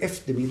en hel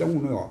eftermiddag,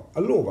 hon och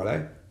jag lovar dig,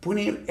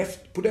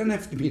 på den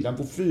eftermiddagen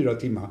på 4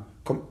 timmar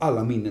kom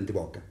alla minnen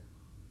tillbaka.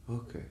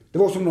 Det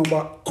var som någon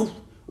bara...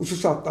 Och så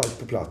satt allt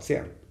på plats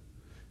igen.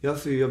 Ja,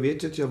 för jag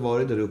vet ju att jag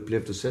varit där och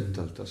upplevt och sett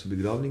allt. Alltså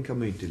begravning kan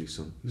man ju inte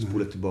liksom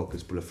spola tillbaka och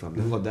spola fram.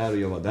 Den var där och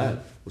jag var där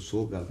och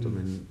såg allt.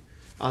 Men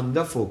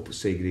andra folk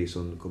säger grejer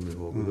som kommer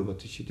ihåg. Och då var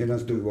det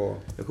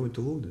jag kommer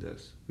inte ihåg det där.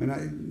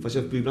 Men, fast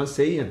jag ibland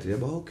säger inte det. Jag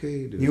bara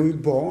okej. Ni har ju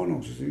barn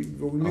också. Så det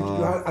var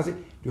mycket,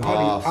 du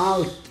hade ju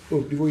allt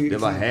upp. Det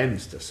var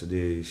hemskt alltså.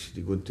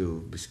 Det går inte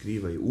att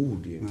beskriva i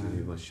ord egentligen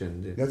hur man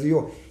kände. Alltså,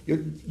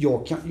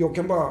 jag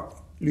kan bara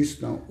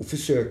lyssna och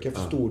försöka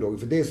förstå Dogge.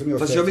 För det som jag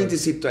fast jag vill inte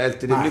sitta och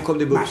älta det. Nu kom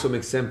det upp som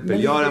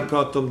exempel. Jag har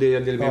pratat om det.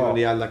 Jag delar med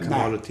mig i alla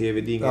kanaler och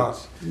tv. Det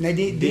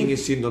är inget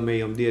synd om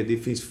mig om det. Det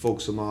finns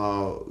folk som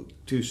har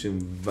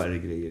 1000 värre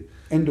grejer.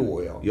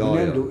 Ändå,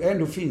 men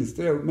ändå finns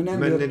det. Men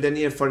den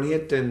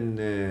erfarenheten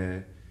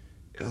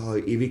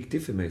är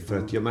viktig för mig. För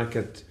att jag märker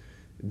att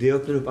det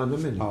öppnar upp andra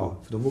människor.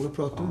 För de vågar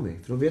prata med mig.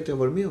 För de vet att jag har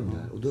varit med om det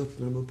här. Och då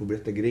öppnar de upp och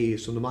berättar grejer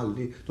som de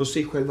aldrig... De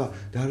säger själva,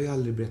 det här har jag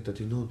aldrig berättat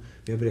till någon.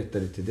 Men jag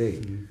berättade till dig.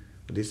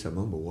 Och det är så här,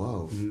 man bara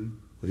wow.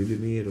 Och det blir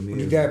mer och mer.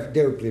 Och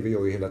det upplever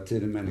jag ju hela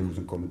tiden, människor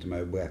som kommer till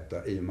mig och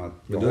berättar i och med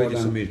att jag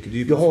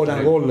har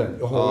den rollen.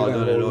 Jag har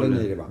den rollen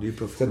i det, va.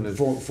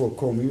 Så folk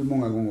kommer ju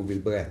många gånger och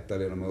vill berätta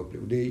det de har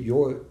upplevt. Och det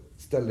jag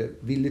ställer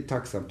väldigt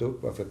tacksamt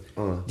upp, för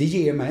att det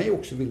ger mig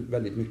också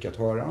väldigt mycket att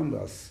höra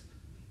andras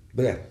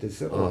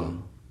berättelser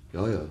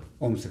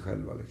om sig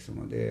själva liksom.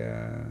 Och det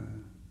är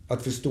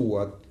att förstå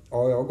att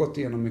jag har gått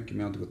igenom mycket, men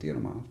jag har inte gått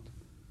igenom allt.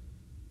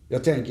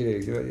 Jag tänker det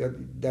liksom,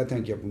 där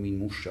tänker jag på min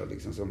morsa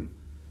liksom, som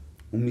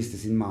hon miste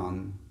sin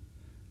man,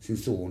 sin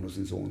son och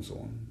sin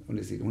sonson.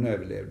 Hon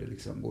överlevde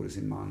liksom både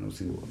sin man och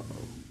sin...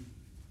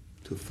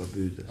 Tuffa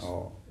bud alltså.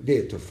 Ja, det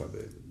är tuffa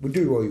bud. Och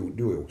du har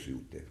ju också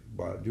gjort det.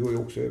 Du har ju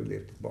också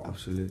överlevt ett barn.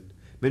 Absolut.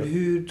 Men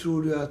hur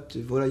tror du att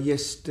våra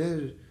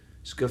gäster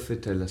ska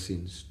förtälla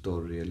sin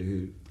story, eller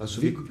hur?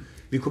 Alltså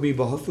vi kommer ju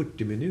bara ha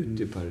 40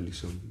 minuter per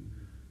liksom.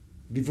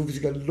 Vi får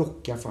försöka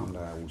locka fram det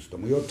här hos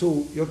dem. Och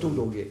jag tog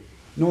Dogge.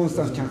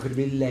 Någonstans kanske det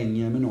blir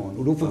längre med någon.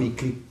 Och då får vi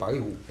klippa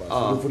ihop.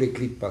 Alltså. Då får det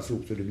klippas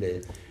ihop så det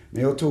blir.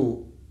 Men jag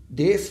tror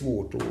det är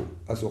svårt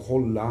att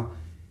hålla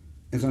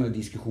en sån här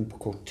diskussion på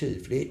kort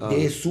tid. För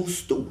det är så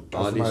stort.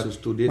 Alltså, det är så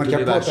stort. Det är ett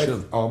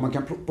universum. Man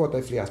kan prata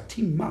i flera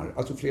timmar.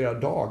 Alltså flera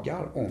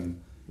dagar om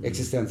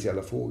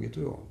existentiella frågor,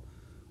 tror jag.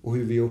 Och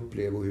hur vi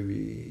upplever och hur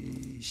vi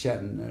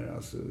känner.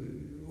 Alltså,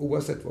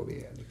 oavsett vad vi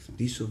är. Liksom.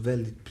 Det är så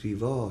väldigt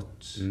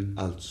privat,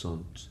 allt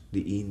sånt. Det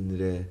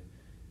inre,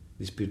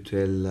 det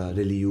spirituella,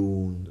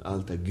 religion,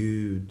 allt är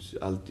Gud.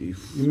 Allt är,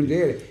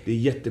 det är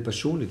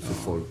jättepersonligt för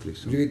folk.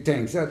 Liksom. Du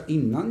tänk så att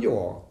innan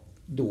jag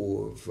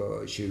då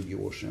för 20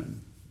 år sedan,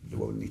 det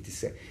var väl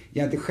 96.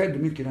 Det skedde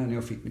mycket där när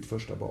jag fick mitt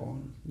första barn,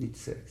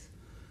 96.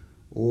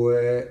 Och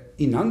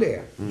innan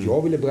det,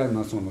 jag ville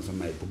bränna sådana som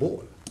mig på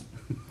bål.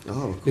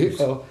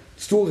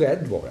 Så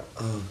rädd var jag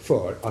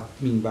för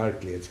att min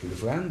verklighet skulle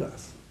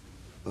förändras.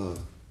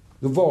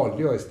 Då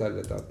valde jag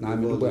istället att... Nej,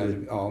 men då började,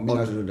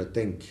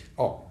 1800-tänk.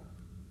 Ja.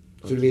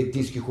 Så det är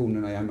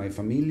diskussionerna hemma i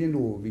familjen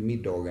då, vid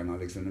middagarna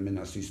liksom, när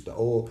mina systrar,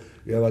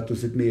 jag har varit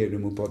hos ett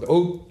medium och pratat,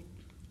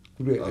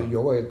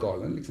 jag var helt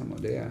galen liksom,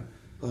 och det...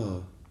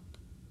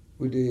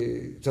 Och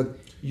det, så att,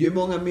 hur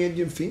många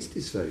medium finns det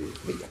i Sverige?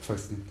 Jag vet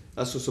faktiskt inte.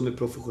 Alltså som är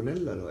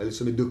professionella då, eller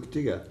som är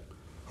duktiga?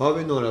 Har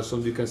vi några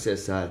som du kan säga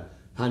så här,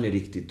 han är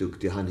riktigt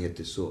duktig, han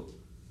heter så?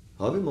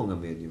 Har vi många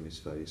medium i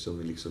Sverige som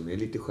är, liksom, är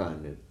lite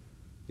stjärnor?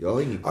 Jag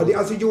har ingen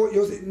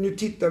nu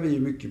tittar vi ju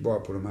mycket bara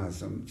på de här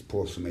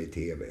som är i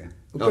TV.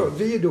 Och klart,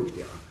 vi är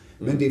duktiga.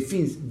 Men det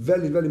finns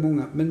väldigt, väldigt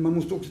många. Men man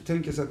måste också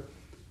tänka sig att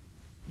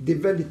det är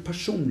väldigt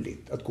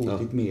personligt att gå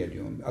till ett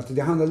medium. Alltså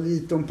det handlar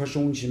lite om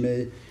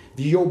personkemi.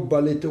 Vi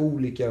jobbar lite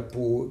olika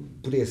på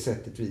det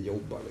sättet vi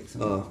jobbar.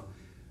 Liksom.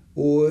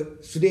 Och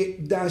så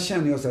där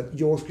känner jag så att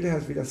jag skulle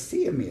helst vilja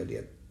se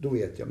mediet. Då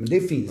vet jag. Men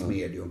det finns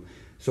medium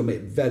som är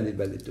väldigt,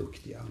 väldigt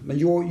duktiga. Men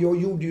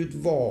jag gjorde ju ett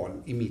val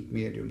i mitt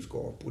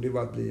mediumskap. Och det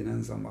var att bli en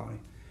ensamvarg.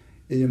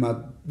 I och med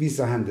att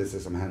vissa händelser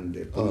som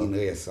hände på min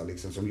resa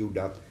liksom, som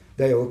gjorde att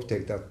där jag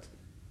upptäckte att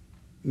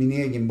min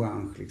egen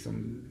bransch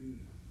liksom,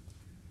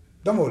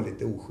 de var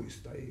lite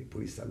oschyssta på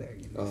vissa lägen.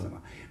 Liksom.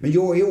 Men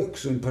jag är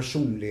också en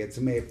personlighet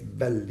som är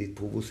väldigt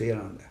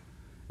provocerande.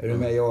 Är du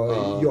med?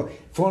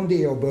 Från det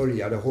jag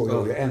började har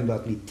jag ju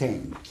ändrat mitt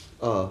tänk.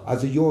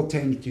 Alltså jag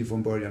tänkte ju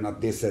från början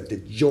att det sättet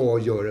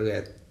jag gör det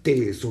rätt,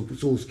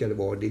 så ska det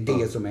vara. Det är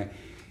det som är.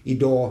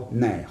 Idag,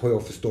 har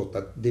jag förstått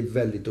att det är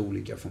väldigt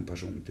olika från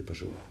person till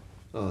person.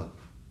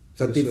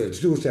 Så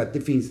att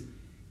det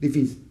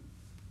finns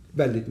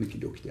väldigt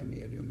mycket duktiga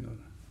medium.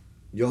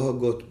 Jag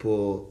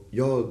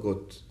har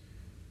gått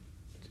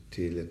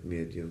till ett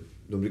medium.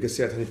 De brukar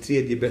säga att han är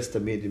 3:e bästa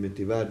mediumet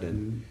i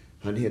världen.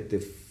 Han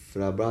heter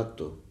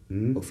Frabrato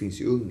och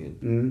finns i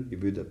Ungern, i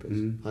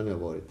Budapest. Han har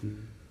varit.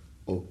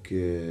 Och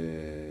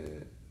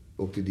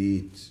åkte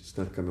dit,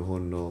 snackade med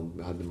honom,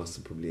 jag hade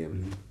massa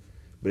problem.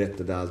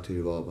 Berättade allt hur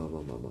det var.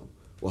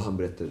 Och han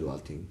berättade då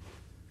allting.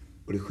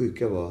 Och det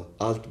sjuka var,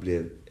 allt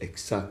blev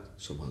exakt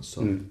som han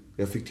sa.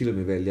 Jag fick till och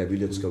med välja,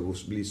 vill jag att det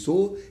ska bli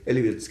så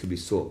eller vill jag att det ska bli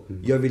så?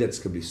 Jag vill att det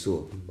ska bli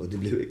så. Och det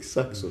blev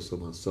exakt så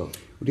som han sa.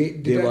 Och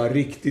det var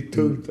riktigt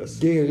tungt.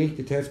 Alltså. Det är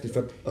riktigt häftigt. För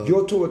att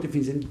jag tror att det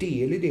finns en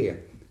del i det.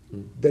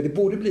 Där det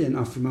borde bli en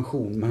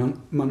affirmation, men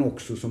man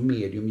också som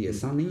medium ger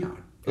sanningar.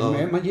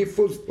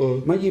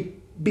 Man ger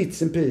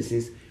bits and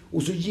pieces.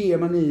 Och så ger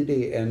man i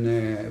det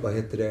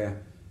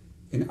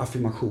en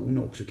affirmation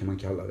också, kan man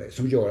kalla det.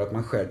 Som gör att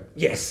man själv,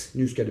 yes,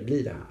 nu ska det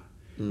bli det här.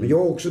 Men jag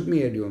har också ett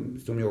medium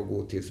som jag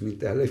går till som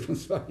inte heller är från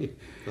Sverige.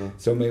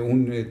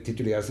 Hon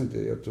tituleras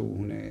inte, jag tror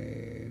hon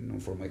är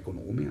någon form av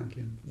ekonom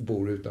egentligen.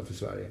 Bor utanför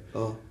Sverige.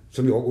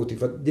 Som jag går till.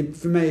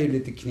 För mig är det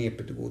lite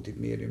knepigt att gå till ett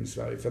medium i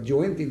Sverige. För att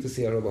jag är inte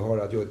intresserad av att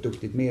höra att jag är ett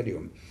duktigt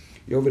medium.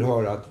 Jag vill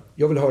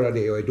höra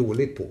det jag är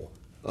dåligt på.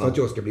 För att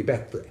jag ska bli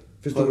bättre.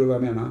 Förstår du vad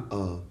jag menar?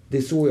 Det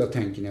är så jag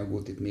tänker när jag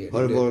går till ett medium.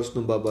 Har du varit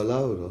någon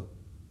babalao då?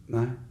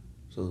 Nej.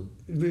 Sån.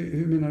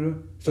 Hur menar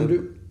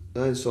du?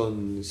 En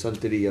sån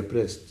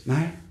santeria-präst?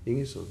 Nej.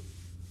 Ingen sån?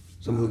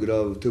 Som hugger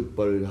av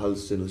tuppar i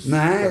halsen och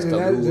nej, det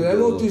där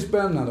låter ju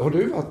spännande. Har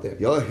du varit det?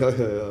 Ja.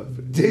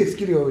 Det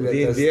skulle jag vilja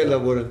testa. Det är en del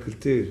av vår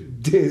kultur.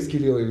 Det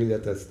skulle jag vilja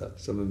testa.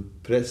 Som en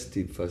präst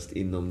typ, fast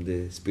inom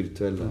det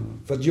spirituella.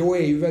 För att jag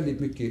är ju väldigt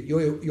mycket,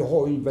 jag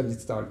har ju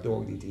väldigt stark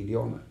dragning till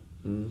indianer.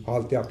 Har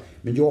alltid haft.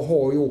 Men jag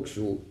har ju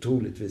också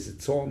troligtvis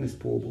ett samiskt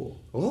påbrå.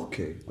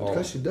 Okej.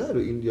 Kanske där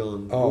då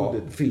indian.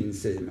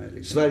 Finns i mig.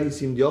 Liksom.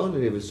 Sveriges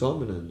indianer är väl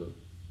samerna ändå?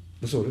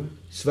 Vad sa du?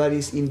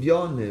 Sveriges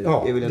indianer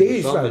är väl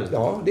ändå samerna?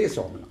 Ja, det är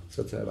samerna,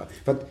 så att säga.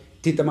 För att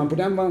tittar man på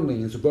den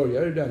vandringen så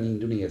började den i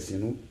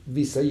Indonesien och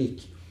vissa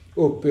gick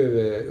upp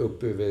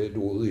över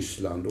då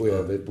Ryssland och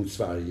över mot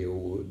Sverige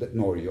och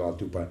Norge och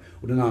alltihopa.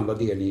 Och den andra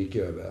delen gick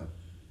över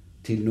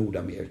till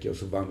Nordamerika och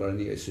så vandrade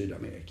ner i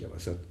Sydamerika. Va?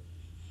 Så att,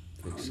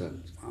 exakt.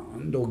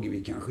 Fan, Dogge,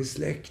 vi kanske är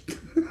släkt.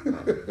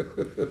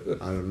 I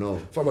don't know.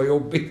 Fan vad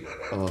jobbigt.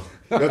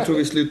 Jag tror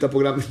vi slutar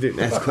programmet nu.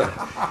 Nej,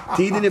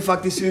 tiden är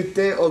faktiskt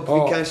ute och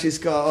vi kanske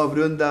ska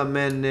avrunda,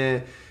 men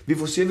vi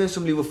får se vem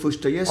som blir vår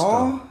första gäst.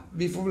 Ja,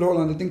 vi får väl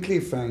hålla en liten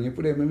cliffhanger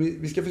på det, men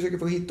vi ska försöka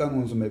få hitta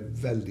någon som är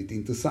väldigt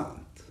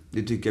intressant.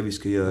 Det tycker jag vi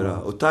ska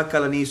göra. Och tack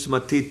alla ni som har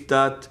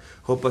tittat.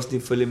 Hoppas ni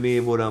följer med i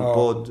våran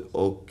podd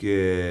och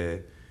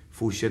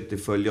fortsätter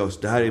följa oss.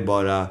 Det här är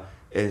bara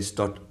en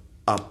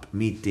start-up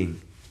meeting.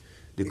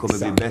 Det kommer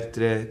bli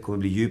bättre, kommer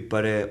bli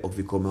djupare och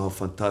vi kommer ha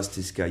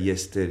fantastiska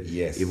gäster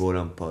i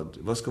våran podd.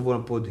 Vad ska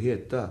våran podd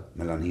heta?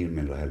 Mellan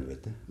himmel och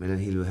helvete. Mellan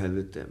himmel och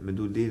helvete. Men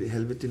då det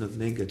helvete är något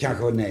negativt.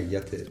 Kanske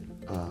negativt.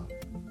 Ja.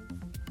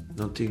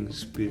 Någonting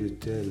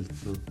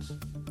spirituellt. Något.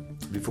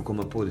 Vi får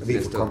komma på det.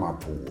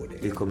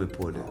 Vi kommer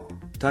på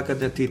det. Tack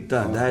att ni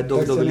tittar. Det här är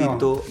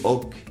Dogge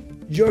och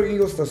Jörgen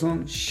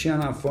Gustafsson,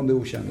 känner från det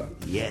okända.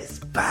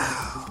 Yes,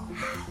 bow!